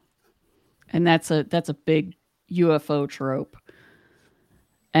 Yeah. And that's a big UFO trope.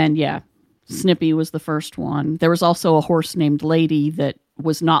 And yeah, Snippy was the first one. There was also a horse named Lady that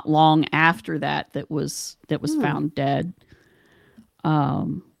was not long after that was found dead. I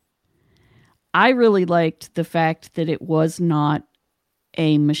really liked the fact that it was not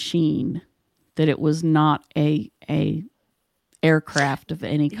a machine, that it was not a aircraft of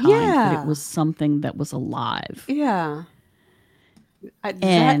any kind, that it was something that was alive. Yeah. I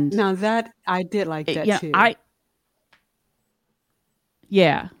did like that too.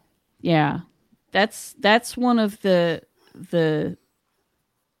 That's one of the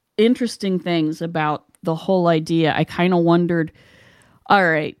interesting things about the whole idea. I kind of wondered, all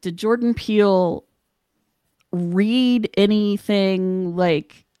right, did Jordan Peele read anything,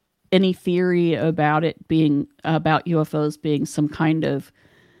 like any theory about UFOs being some kind of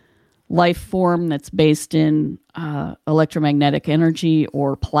life form that's based in electromagnetic energy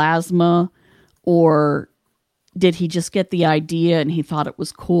or plasma, or did he just get the idea and he thought it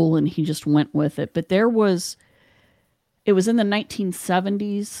was cool and he just went with it? But it was in the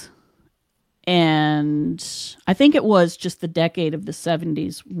 1970s, and I think it was just the decade of the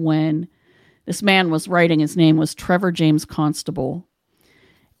 70s when this man was writing. His name was Trevor James Constable,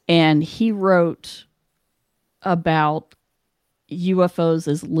 and he wrote about UFOs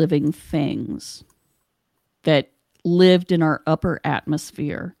as living things that lived in our upper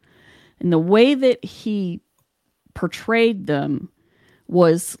atmosphere. And the way that he portrayed them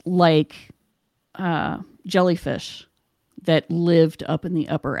was like jellyfish that lived up in the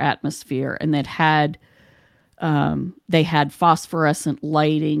upper atmosphere, and that had they had phosphorescent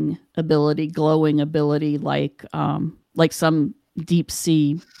lighting ability, glowing ability, like some deep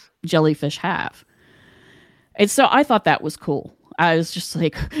sea jellyfish have. And so I thought that was cool. I was just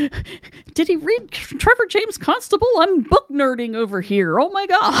like, did he read Trevor James Constable? I'm book nerding over here. Oh my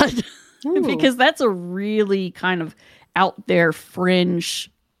God. Because that's a really kind of out there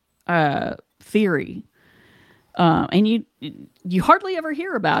fringe theory. And you hardly ever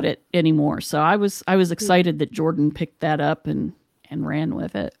hear about it anymore. So I was excited that Jordan picked that up and ran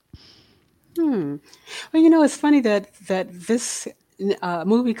with it. Well, you know, it's funny that this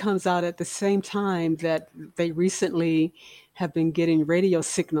movie comes out at the same time that they recently have been getting radio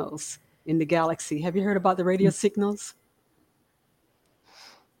signals in the galaxy. Have you heard about the radio signals?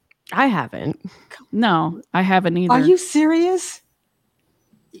 I haven't. No, I haven't either. Are you serious?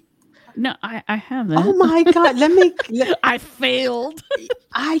 No, I haven't. Oh my God. I failed.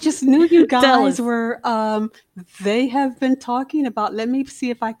 I just knew you guys were, they have been talking about, let me see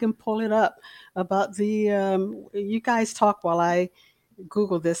if I can pull it up, about you guys talk while I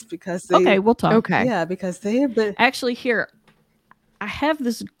Google this, because okay, we'll talk. Okay. Yeah, because they have been. Actually, here, I have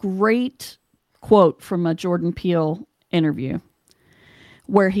this great quote from a Jordan Peele interview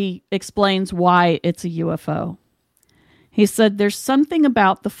where he explains why it's a UFO. He said, "There's something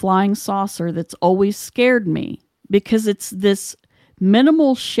about the flying saucer that's always scared me, because it's this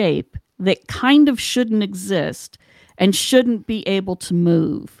minimal shape that kind of shouldn't exist and shouldn't be able to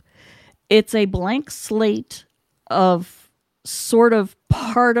move. It's a blank slate of sort of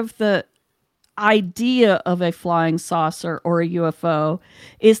part of the idea of a flying saucer or a UFO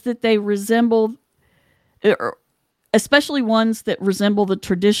is that they resemble, especially ones that resemble the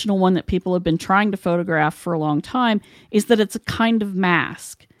traditional one that people have been trying to photograph for a long time, is that it's a kind of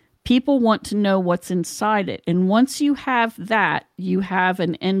mask. People want to know what's inside it. And once you have that, you have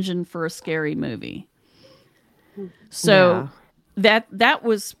an engine for a scary movie." So that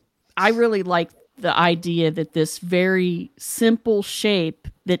was, I really liked the idea that this very simple shape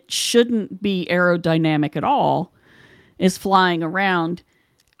that shouldn't be aerodynamic at all is flying around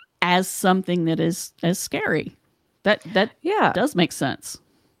as something that is as scary. That does make sense.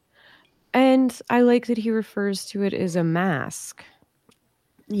 And I like that he refers to it as a mask.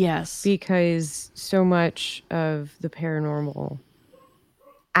 Yes. Because so much of the paranormal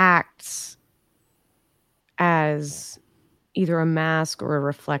acts as either a mask or a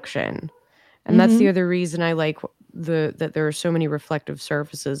reflection. And that's the other reason I like that there are so many reflective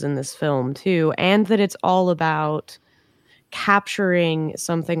surfaces in this film too, and that it's all about capturing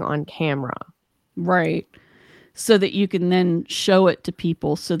something on camera. Right. So that you can then show it to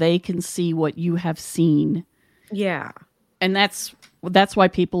people so they can see what you have seen. Yeah. And that's why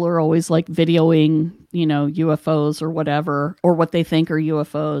people are always like videoing, UFOs or whatever, or what they think are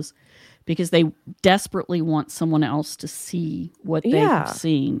UFOs, because they desperately want someone else to see what they have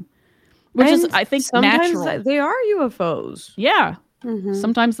seen. Which is, I think, sometimes natural. They are UFOs. Yeah.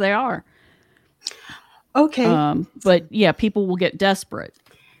 Sometimes they are. Okay. But yeah, people will get desperate.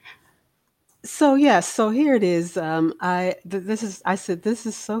 So here it is. I said this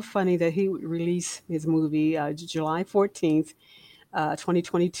is so funny that he would release his movie July 14th,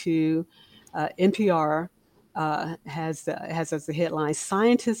 2022. NPR has as a headline: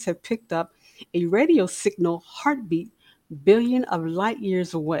 Scientists have picked up a radio signal heartbeat billion of light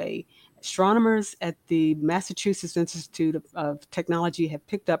years away. Astronomers at the Massachusetts Institute of Technology have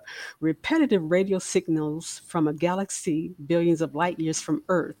picked up repetitive radio signals from a galaxy billions of light years from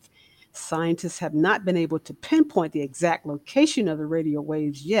Earth. Scientists have not been able to pinpoint the exact location of the radio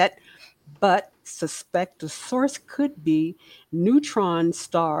waves yet, but suspect the source could be neutron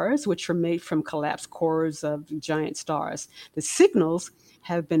stars, which are made from collapsed cores of giant stars. The signals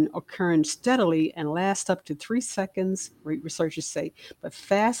have been occurring steadily and last up to 3 seconds, researchers say, but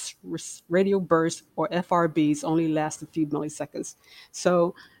fast radio bursts, or FRBs, only last a few milliseconds.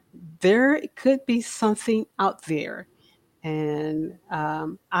 So there could be something out there. And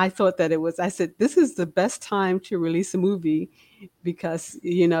I thought that I said, this is the best time to release a movie because,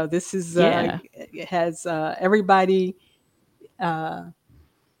 this is, has everybody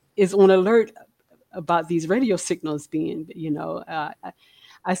is on alert about these radio signals being,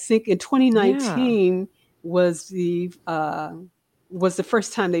 I think in 2019 was the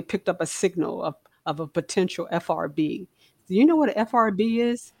first time they picked up a signal of a potential FRB. Do you know what an FRB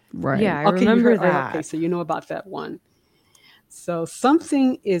is? Right. Yeah, I remember that. Okay, so you know about that one. So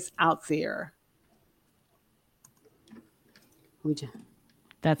something is out there.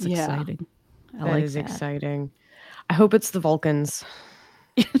 That's exciting. That is exciting. I hope it's the Vulcans.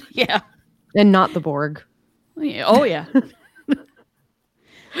 Yeah. And not the Borg. Oh, yeah.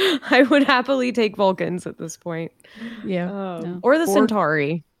 I would happily take Vulcans at this point. Yeah. No. Or the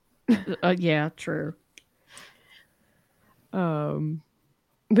Centauri. Yeah, true.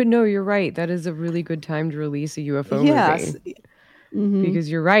 But no, you're right. That is a really good time to release a UFO movie. Because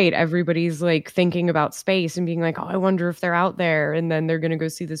you're right. Everybody's like thinking about space and being like, oh, I wonder if they're out there. And then they're going to go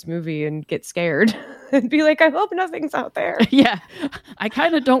see this movie and get scared and be like, I hope nothing's out there. Yeah. I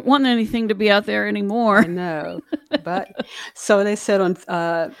kind of don't want anything to be out there anymore. I know. But so they said on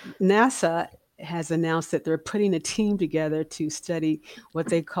NASA has announced that they're putting a team together to study what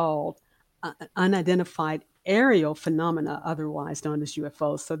they call unidentified aerial phenomena, otherwise known as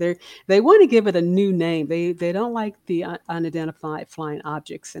UFOs. So they want to give it a new name. They don't like the unidentified flying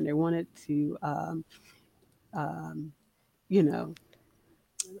objects, and they wanted to,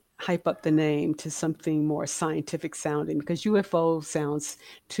 hype up the name to something more scientific sounding, because UFO sounds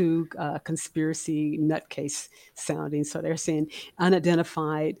too conspiracy nutcase sounding. So they're saying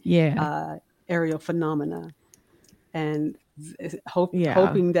unidentified aerial phenomena, and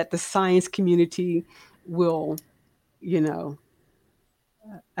hoping that the science community will,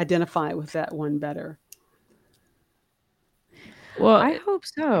 identify with that one better. Well, I hope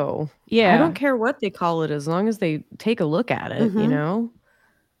so. Yeah. I don't care what they call it as long as they take a look at it,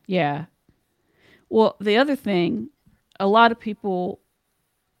 Yeah. Well, the other thing, a lot of people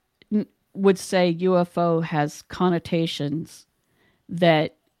would say UFO has connotations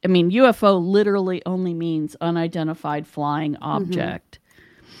that, UFO literally only means unidentified flying object.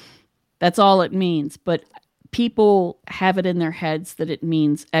 That's all it means. But people have it in their heads that it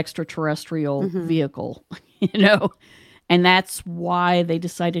means extraterrestrial vehicle, and that's why they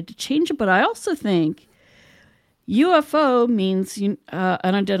decided to change it. But I also think UFO means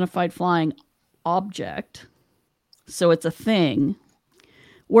unidentified flying object. So it's a thing.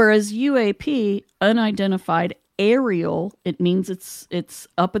 Whereas UAP, unidentified aerial, it means it's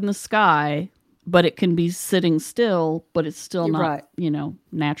up in the sky, but it can be sitting still, but it's still not,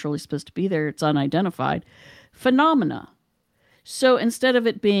 naturally supposed to be there. It's unidentified phenomena. So instead of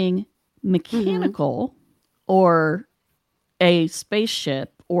it being mechanical or a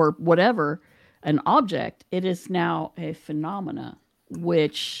spaceship or whatever, an object, it is now a phenomena,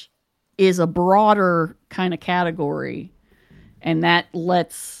 which is a broader kind of category. And that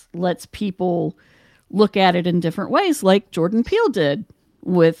lets people look at it in different ways, like Jordan Peele did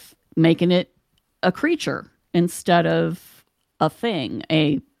with making it a creature instead of a thing,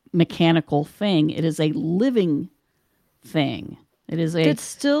 a mechanical thing. It is a living thing. It is a It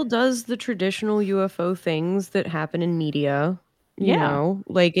still does the traditional UFO things that happen in media. You Yeah. know,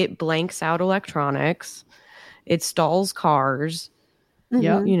 like it blanks out electronics, it stalls cars,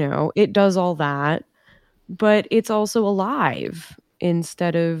 Yep. you know, it does all that, but it's also alive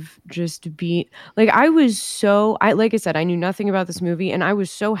instead of just be like like I said, I knew nothing about this movie and I was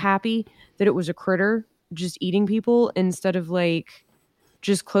so happy that it was a critter just eating people instead of like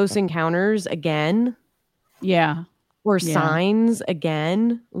just Close Encounters again. Yeah. Or Yeah. Signs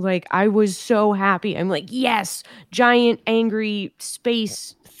again. Like I was so happy. I'm like, yes, giant angry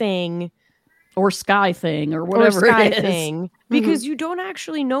space thing Or sky thing or or whatever sky it is. thing because you don't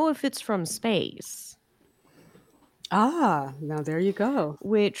actually know if it's from space. Ah, now there you go.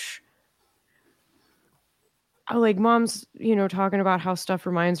 Which like mom's, you know, talking about how stuff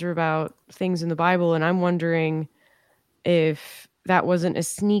reminds her about things in the Bible, and I'm wondering if that wasn't a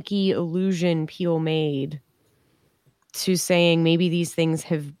sneaky illusion Peel made to saying maybe these things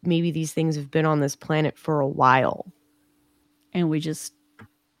have been on this planet for a while. And we just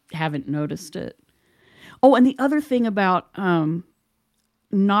haven't noticed it. Oh, and the other thing about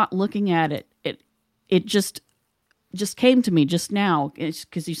not looking at it, it just came to me just now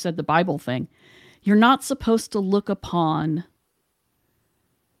because you said the Bible thing. You're not supposed to look upon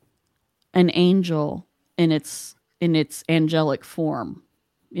an angel in its angelic form.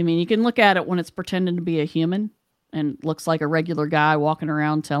 I mean, you can look at it when it's pretending to be a human and looks like a regular guy walking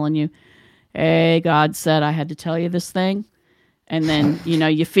around telling you, "Hey, God said I had to tell you this thing." And then, you know,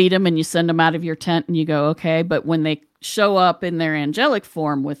 you feed them and you send them out of your tent and you go, okay. But when they show up in their angelic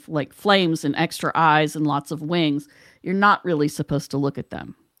form with like flames and extra eyes and lots of wings, you're not really supposed to look at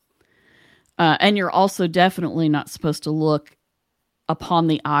them. And you're also definitely not supposed to look upon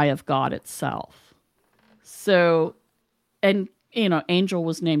the eye of God itself. So, and, you know, Angel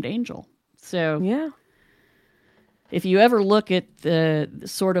was named Angel. So, Yeah. if you ever look at the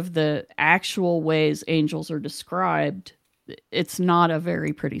sort of the actual ways angels are described, it's not a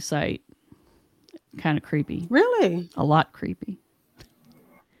very pretty sight. Kind of creepy. Really? A lot creepy.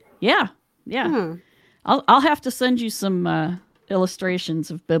 Yeah. Yeah. Hmm. I'll have to send you some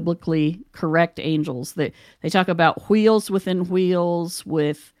illustrations of biblically correct angels. They talk about wheels within wheels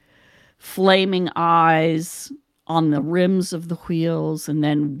with flaming eyes on the rims of the wheels and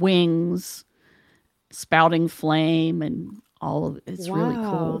then wings spouting flame and all of it's really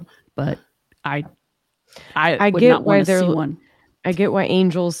cool. But I would get not why want to see they're one. I get why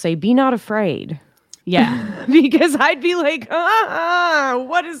angels say be not afraid. Yeah. Because I'd be like,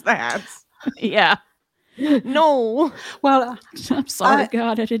 what is that? Yeah. No. Well, I'm sorry,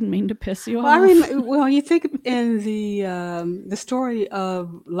 God. I didn't mean to piss you well, off. well, you think in the story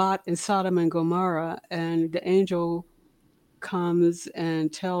of Lot and Sodom and Gomorrah, and the angel comes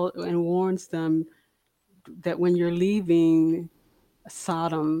and warns them that when you're leaving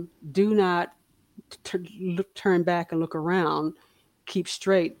Sodom, do not turn back and look around. Keep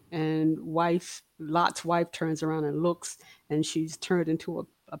straight. And Lot's wife turns around and looks, and she's turned into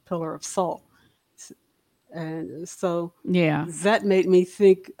a pillar of salt. And so Yeah. that made me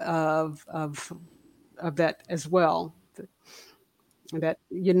think of that as well. That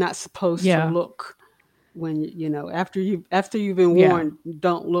you're not supposed to Yeah. look when you know after you've been Yeah. warned,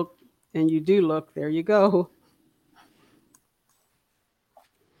 don't look, and you do look. There you go.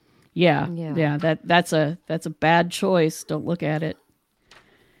 Yeah. Yeah. Yeah. That's a bad choice. Don't look at it.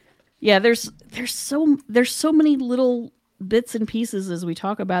 Yeah, there's so many little bits and pieces as we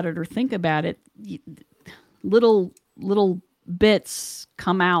talk about it or think about it. Little bits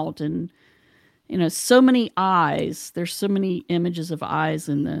come out, and you know, so many eyes. There's so many images of eyes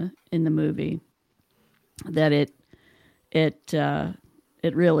in the movie that it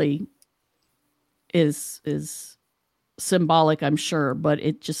really is symbolic, I'm sure, but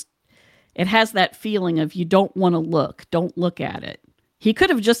it has that feeling of you don't want to look. Don't look at it. He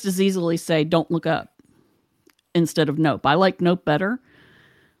could have just as easily say, don't look up instead of nope. I like nope better,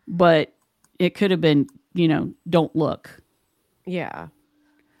 but it could have been, you know, don't look. Yeah.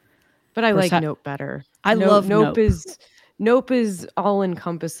 But I like Nope better. I love Nope. Nope is all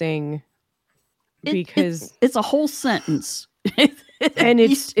encompassing because it's a whole sentence. and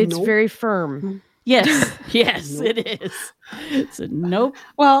it's Nope. very firm. Yes. Yes, nope. It is. It's a nope.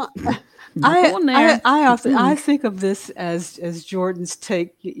 Well, I think of this as Jordan's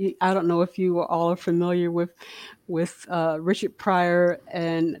take. I don't know if you all are familiar with Richard Pryor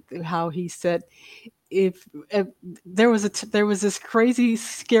and how he said if there was this crazy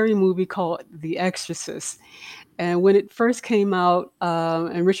scary movie called The Exorcist, And when it first came out,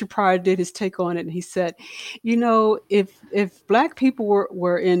 and Richard Pryor did his take on it, and he said, you know, if black people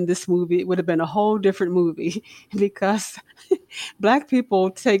were in this movie, it would have been a whole different movie because black people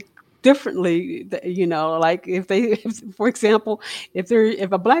take differently, you know, like for example, if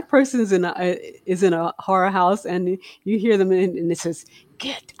a black person is in a horror house and you hear them and it says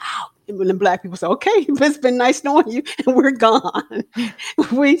get out, and when the black people say, okay, it's been nice knowing you, and we're gone.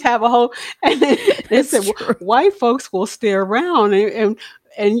 We have a whole, and then they said, white folks will stay around, and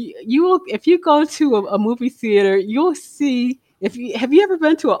you will, if you go to a movie theater, you'll see, have you ever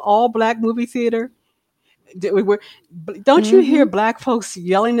been to an all black movie theater? Don't you hear black folks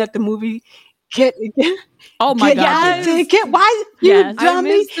yelling at the movie? Get oh my God! Out there, why you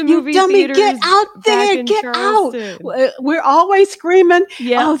dummy? You dummy! Get out there! Get out! We're always screaming.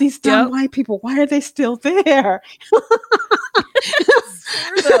 Oh, these dumb white people! Why are they still there?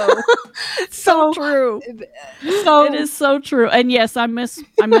 So true. So it is so true. And yes, I miss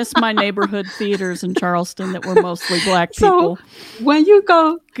my neighborhood theaters in Charleston that were mostly black people. When you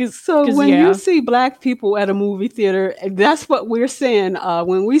go, you see black people at a movie theater, that's what we're saying.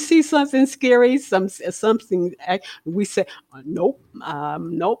 When we see something scary, something, we say, nope,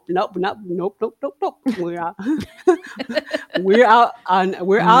 nope. We're out. we're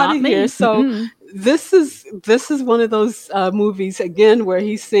out of here. So this is one of those movies again where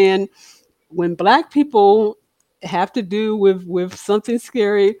he's saying, when black people have to do with something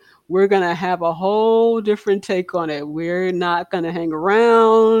scary, we're going to have a whole different take on it. We're not going to hang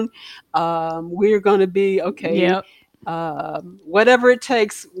around. We're going to be, okay, whatever it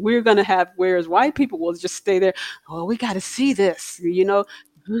takes, we're going to have, whereas white people will just stay there. Oh, we got to see this, you know.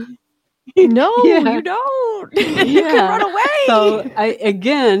 No, you don't. You can run away. So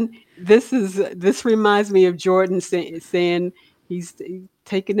this reminds me of Jordan saying he's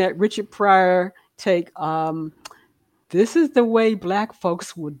taking that Richard Pryor take. This is the way black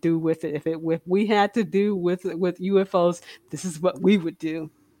folks would do with it. If we had to do with UFOs, this is what we would do.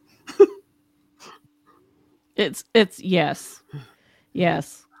 It's yes.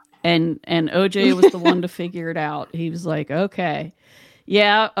 And OJ was the one to figure it out. He was like, okay,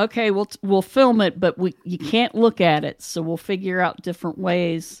 we'll film it, but you can't look at it, so we'll figure out different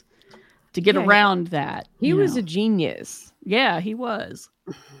ways to get around that. He was a genius. Yeah, he was.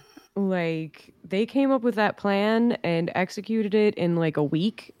 Like, they came up with that plan and executed it in like a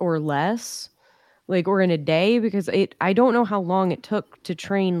week or less, like, or in a day, because I don't know how long it took to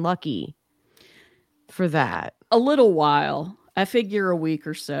train Lucky for that. A little while. I figure a week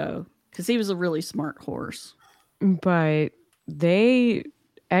or so, because he was a really smart horse. But they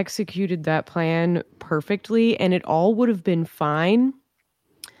executed that plan perfectly, and it all would have been fine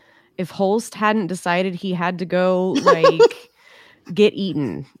if Holst hadn't decided he had to go, like, get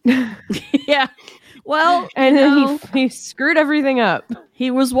eaten. Yeah. Well, and then he screwed everything up. He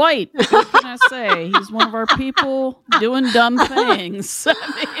was white. What can I say? He's one of our people doing dumb things. I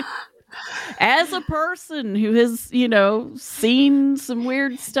mean, as a person who has, seen some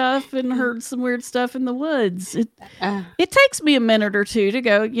weird stuff and heard some weird stuff in the woods, it takes me a minute or two to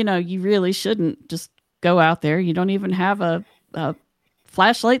go, you really shouldn't just go out there. You don't even have a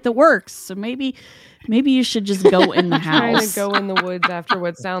flashlight that works. So maybe you should just go in the house. Trying to go in the woods after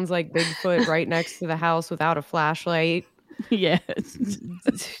what sounds like Bigfoot right next to the house without a flashlight. Yes.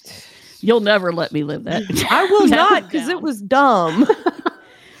 You'll never let me live that. I will not, because it was dumb.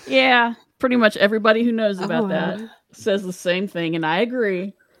 Yeah, pretty much everybody who knows about that says the same thing, and I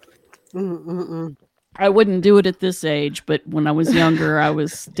agree. I wouldn't do it at this age, but when I was younger, I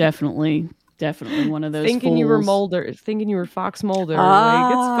was definitely one of those thinking fools. You were Mulder, thinking you were Fox Mulder.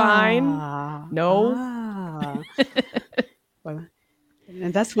 Like, it's fine. No.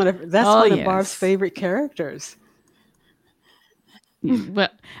 And that's one of Barb's favorite characters.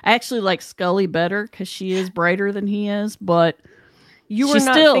 But I actually like Scully better because she is brighter than he is, but you were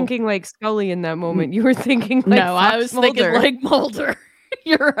not thinking like Scully in that moment. You were thinking like I was thinking like Mulder.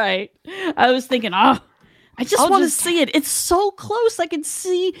 You're right. I was thinking, I just want to see it. It's so close. I can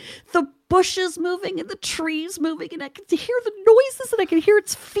see the bushes moving and the trees moving, and I can hear the noises and I can hear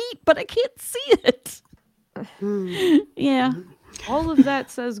its feet, but I can't see it. Yeah. All of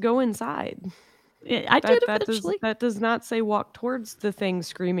that says go inside. I did eventually. That does not say walk towards the thing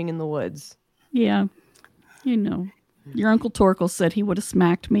screaming in the woods. Yeah. Your Uncle Torkel said he would have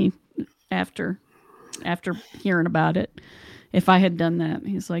smacked me after hearing about it if I had done that.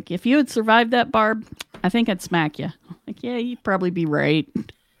 He's like, if you had survived that, Barb, I think I'd smack you. Like, yeah, you'd probably be right.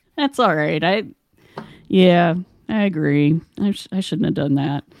 That's all right. I agree. I shouldn't have done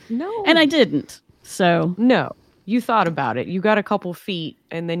that. No. And I didn't. So. No. You thought about it. You got a couple feet,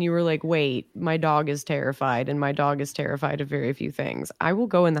 and then you were like, wait, my dog is terrified, and my dog is terrified of very few things. I will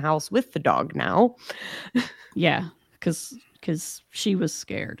go in the house with the dog now. Yeah, because she was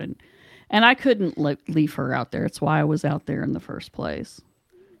scared, and I couldn't leave her out there. It's why I was out there in the first place.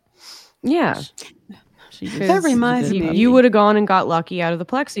 Yeah. That reminds me. You would have gone and got Lucky out of the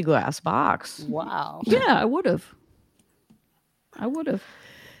plexiglass box. Wow. Yeah, I would have.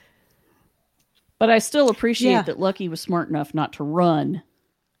 But I still appreciate that Lucky was smart enough not to run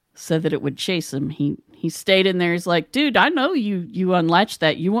so that it would chase him. He stayed in there. He's like, dude, I know you unlatched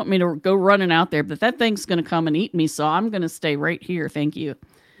that. You want me to go running out there, but that thing's going to come and eat me, so I'm going to stay right here. Thank you.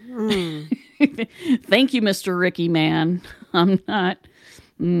 Thank you, Mr. Ricky Man. I'm not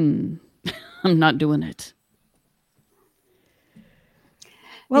doing it.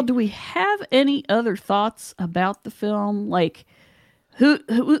 Well, do we have any other thoughts about the film? Like, who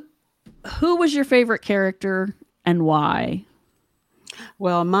was your favorite character and why?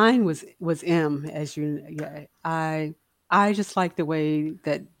 Well, mine was M. As you, yeah, I just like the way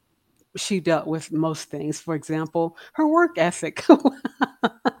that she dealt with most things. For example, her work ethic.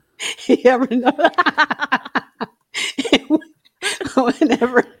 You ever know?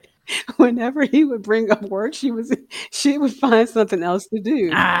 whenever whenever he would bring up work, she would find something else to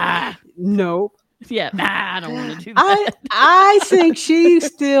do. Nope. Yeah, I don't want to do that. I think she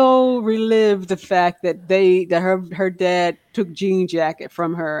still relived the fact that her dad took jean jacket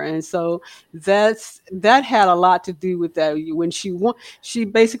from her, and so that had a lot to do with that. When she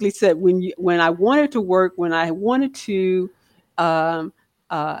basically said when I wanted to work, when I wanted to.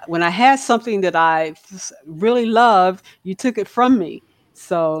 When I had something that I really loved, you took it from me.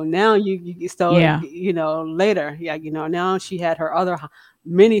 So now later, now she had her other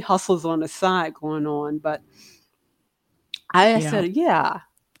many hustles on the side going on. But I said,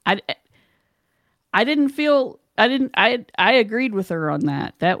 I didn't feel, I agreed with her on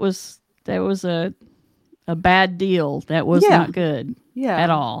that. That was a bad deal. That was not good at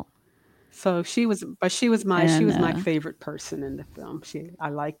all. So she was my favorite person in the film. I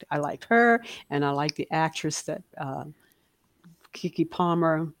liked her, and I liked the actress that Keke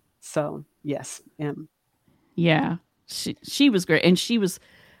Palmer. So yes, M. Yeah, she was great, and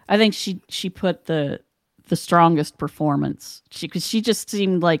I think she put the strongest performance. Because she just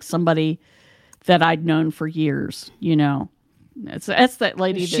seemed like somebody that I'd known for years. That's that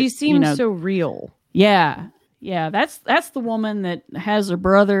lady. She seems so real. Yeah. Yeah, that's the woman that has her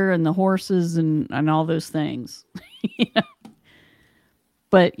brother and the horses and all those things.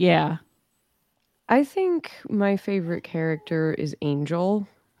 But yeah. I think my favorite character is Angel.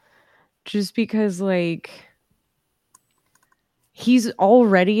 Just because, like, he's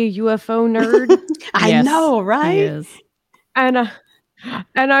already a UFO nerd. I know, right? He is. And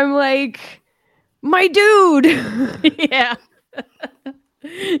I'm like, my dude. Yeah.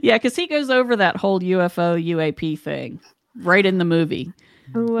 Yeah, because he goes over that whole UFO UAP thing right in the movie.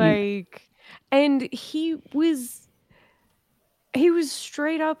 Like, and he was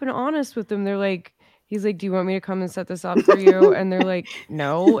straight up and honest with them. He's like, do you want me to come and set this up for you? And they're like,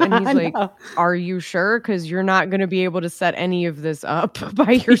 no. And he's like, are you sure? Because you're not going to be able to set any of this up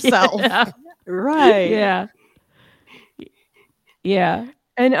by yourself. Yeah. Right. Yeah. Yeah.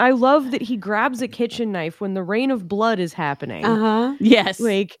 And I love that he grabs a kitchen knife when the rain of blood is happening. Yes.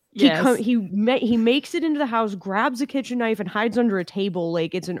 Like he makes it into the house, grabs a kitchen knife, and hides under a table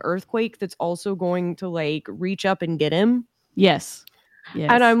like it's an earthquake that's also going to like reach up and get him. Yes. Yes.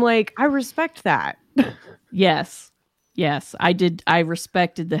 And I'm like, I respect that. Yes. Yes. I did. I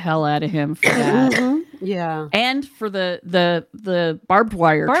respected the hell out of him for that. Yeah. And for the barbed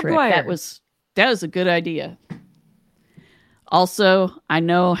wire trick. That was a good idea. Also, I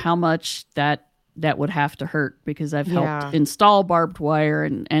know how much that would have to hurt because I've helped install barbed wire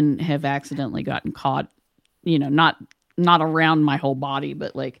and have accidentally gotten caught, not around my whole body,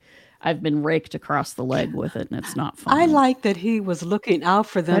 but like I've been raked across the leg with it, and it's not fun. I like that he was looking out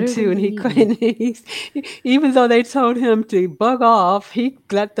for them too, and he's even though they told him to bug off, he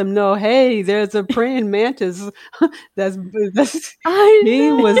let them know, hey, there's a praying mantis. He was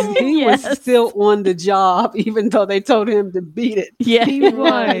still on the job, even though they told him to beat it. Yeah, he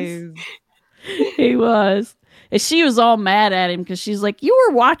was. He was. And she was all mad at him because she's like, you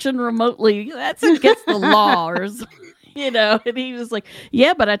were watching remotely. That's against the law, or something. And he was like,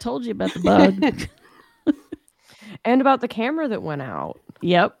 yeah, but I told you about the bug. And about the camera that went out.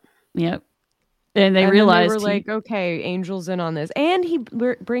 Yep. And they realized they were like, okay, Angel's in on this. And he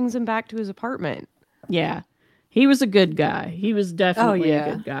brings him back to his apartment. Yeah. He was a good guy. He was definitely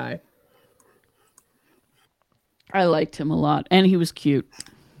a good guy. I liked him a lot. And he was cute.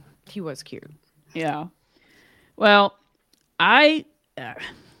 He was cute. Yeah. Well, I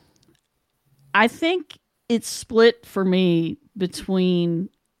I think it's split for me between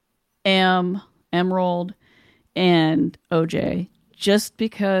Emerald and OJ, just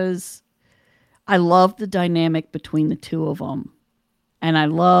because I love the dynamic between the two of them, and I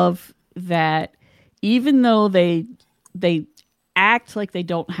love that even though they act like they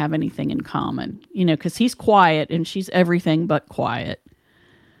don't have anything in common, because he's quiet and she's everything but quiet.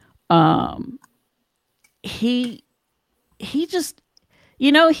 He just,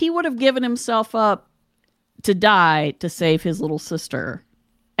 he would have given himself up to die to save his little sister,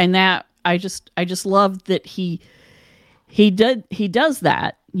 and that I just love that he does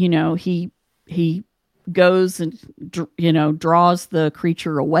that. He goes and draws the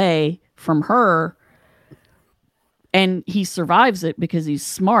creature away from her, and he survives it because he's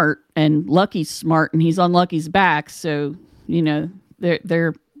smart, and Lucky's smart, and he's on Lucky's back, so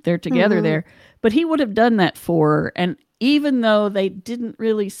they're together there. But he would have done that for her, and even though they didn't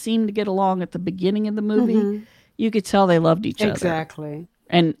really seem to get along at the beginning of the movie, you could tell they loved each other. Exactly.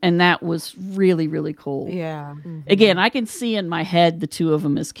 And that was really, really cool. Yeah. Again, I can see in my head the two of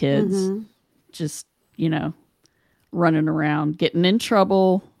them as kids, just, running around, getting in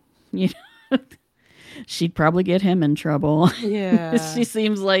trouble. She'd probably get him in trouble. Yeah. She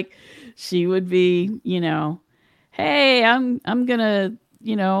seems like she would be, hey, I'm gonna,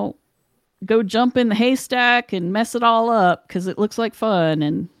 go jump in the haystack and mess it all up because it looks like fun,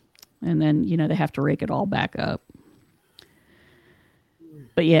 and then they have to rake it all back up.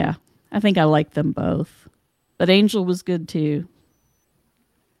 But yeah, I think I like them both. But Angel was good too.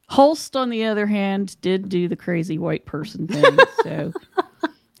 Holst, on the other hand, did do the crazy white person thing, so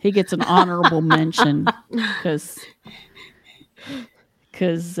he gets an honorable mention because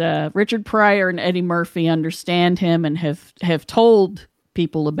Richard Pryor and Eddie Murphy understand him and have told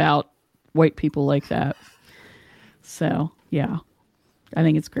people about white people like that. So yeah, I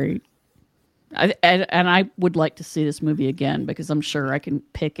think it's great. And I would like to see this movie again because I'm sure I can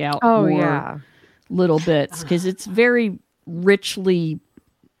pick out more little bits because it's very richly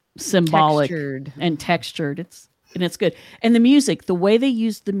symbolic and textured. It's good. And the music, the way they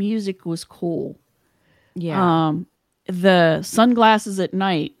used the music was cool. Yeah. The Sunglasses at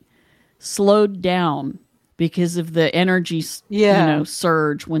Night slowed down because of the energy,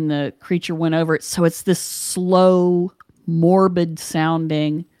 surge when the creature went over it. So it's this slow, morbid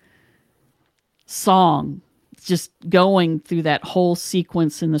sounding song, just going through that whole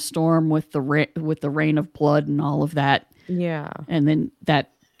sequence in the storm with the rain of blood and all of that. Yeah. And then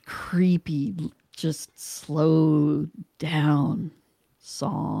that creepy, just slowed down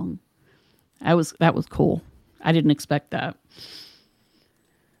song. That was cool. I didn't expect that.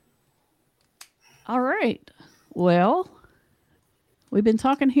 All right. Well, we've been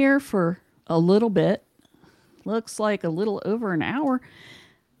talking here for a little bit. Looks like a little over an hour.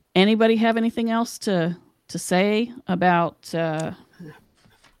 Anybody have anything else to say about the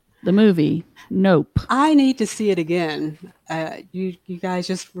movie? Nope. I need to see it again. You guys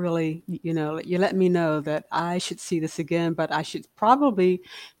just really, you let me know that I should see this again, but I should probably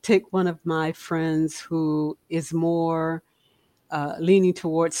take one of my friends who is more leaning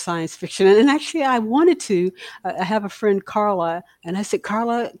towards science fiction. And actually, I wanted to. I have a friend, Carla, and I said,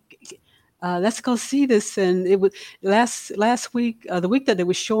 Carla, let's go see this. And it was last week, the week that it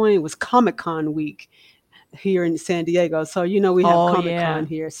was showing, it was Comic-Con week here in San Diego. So, we have Comic-Con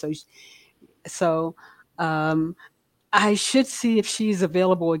here. So I should see if she's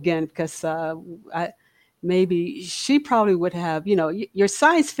available again because maybe she probably would have, your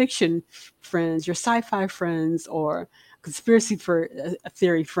science fiction friends, your sci-fi friends, or conspiracy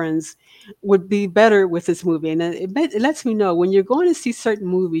theory friends would be better with this movie. And it lets me know when you're going to see certain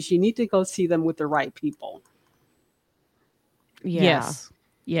movies, you need to go see them with the right people. Yeah.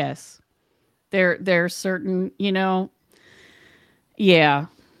 Yes. There are certain, yeah.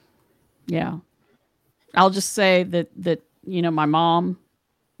 I'll just say that my mom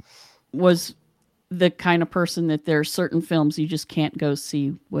was the kind of person that there are certain films you just can't go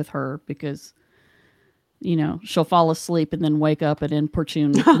see with her because she'll fall asleep and then wake up at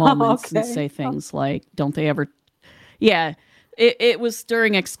inopportune moments and say things like, don't they ever... Yeah, it was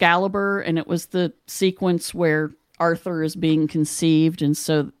during Excalibur, and it was the sequence where Arthur is being conceived, and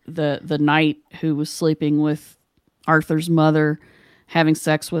so the knight who was sleeping with Arthur's mother, having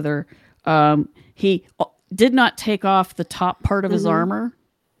sex with her, he did not take off the top part of his armor.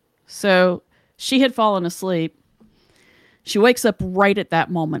 So she had fallen asleep. She wakes up right at that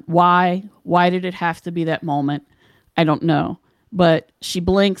moment. Why? Why did it have to be that moment? I don't know. But she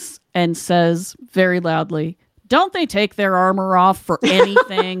blinks and says very loudly, "Don't they take their armor off for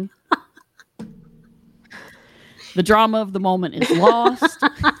anything?" The drama of the moment is lost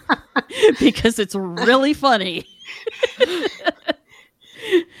because it's really funny.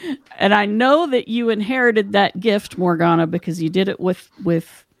 And I know that you inherited that gift, Morgana, because you did it with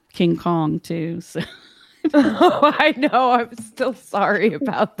King Kong too. So. Oh, I know. I'm still sorry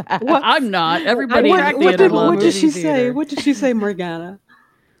about that. I'm not. Everybody in the What theater did, loved what did it. she say? What did she say, Morgana?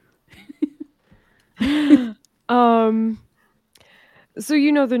 So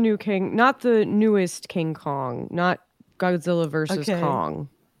you know the new King, not the newest King Kong, not Godzilla versus Okay. Kong,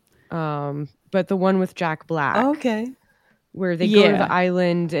 but the one with Jack Black. Okay. Where they go to Yeah. the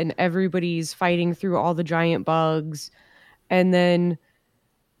island and everybody's fighting through all the giant bugs, and then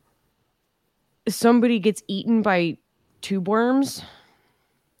somebody gets eaten by tube worms.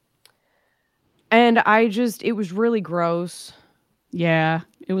 And it was really gross. Yeah,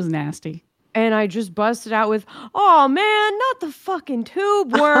 it was nasty. And I just busted out with, "Oh man, not the fucking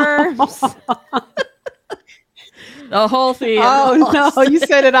tube worms." The whole theater. Oh no, you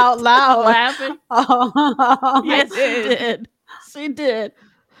said it out loud. Laughing. Oh, Yes, she did. She did.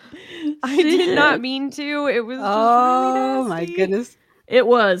 I did not mean to. It was just really nasty. My goodness. It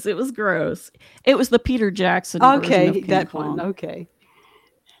was gross. It was the Peter Jackson version of Okay, King that Kong. one. Okay.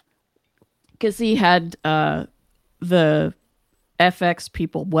 Because he had the FX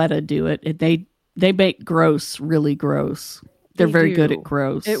people, Weta, do it. They make gross really gross. They're They very good do. at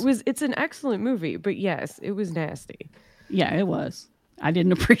gross. It's an excellent movie, but yes, it was nasty. Yeah, it was. I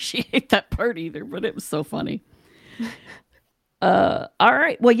didn't appreciate that part either, but it was so funny. All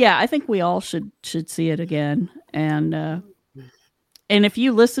right. Well, yeah, I think we all should see it again. And if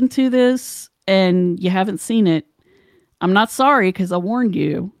you listen to this and you haven't seen it, I'm not sorry because I warned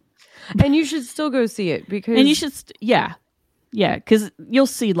you. And you should still go see it because And you should, yeah, because you'll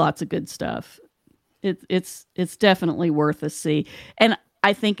see lots of good stuff. It's definitely worth a see, and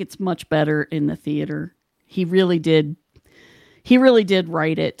I think it's much better in the theater. He really did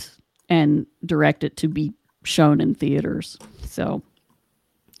write it and direct it to be shown in theaters. So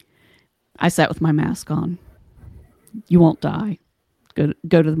I sat with my mask on. You won't die. Go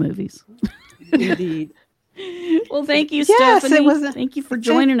to the movies. Indeed. Well, thank you, Yes, Stephanie. it was thank you for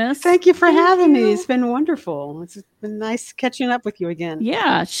joining us. Thank you for having me. It's been wonderful. It's been nice catching up with you again.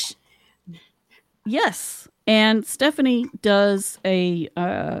 Yeah. Yes. And Stephanie does a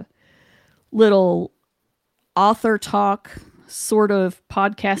little author talk sort of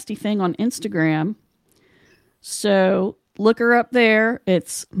podcasty thing on Instagram. So look her up there.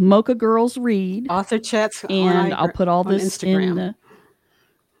 It's Mocha Girls Read. Author chats. And I'll put all on this Instagram. in the...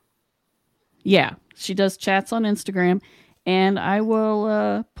 Yeah. She does chats on Instagram. And I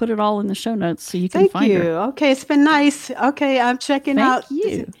will put it all in the show notes so you can find her. Okay, it's been nice. Okay, I'm checking out. Thank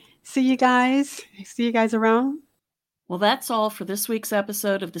you. See you guys. See you guys around. Well, that's all for this week's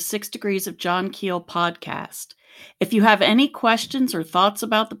episode of the 6 Degrees of John Keel podcast. If you have any questions or thoughts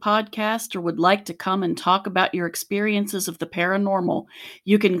about the podcast or would like to come and talk about your experiences of the paranormal,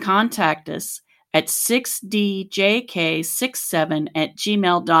 you can contact us at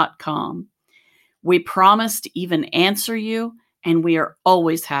 6djk67@gmail.com. We promise to even answer you, and we are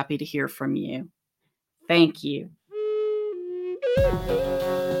always happy to hear from you. Thank you.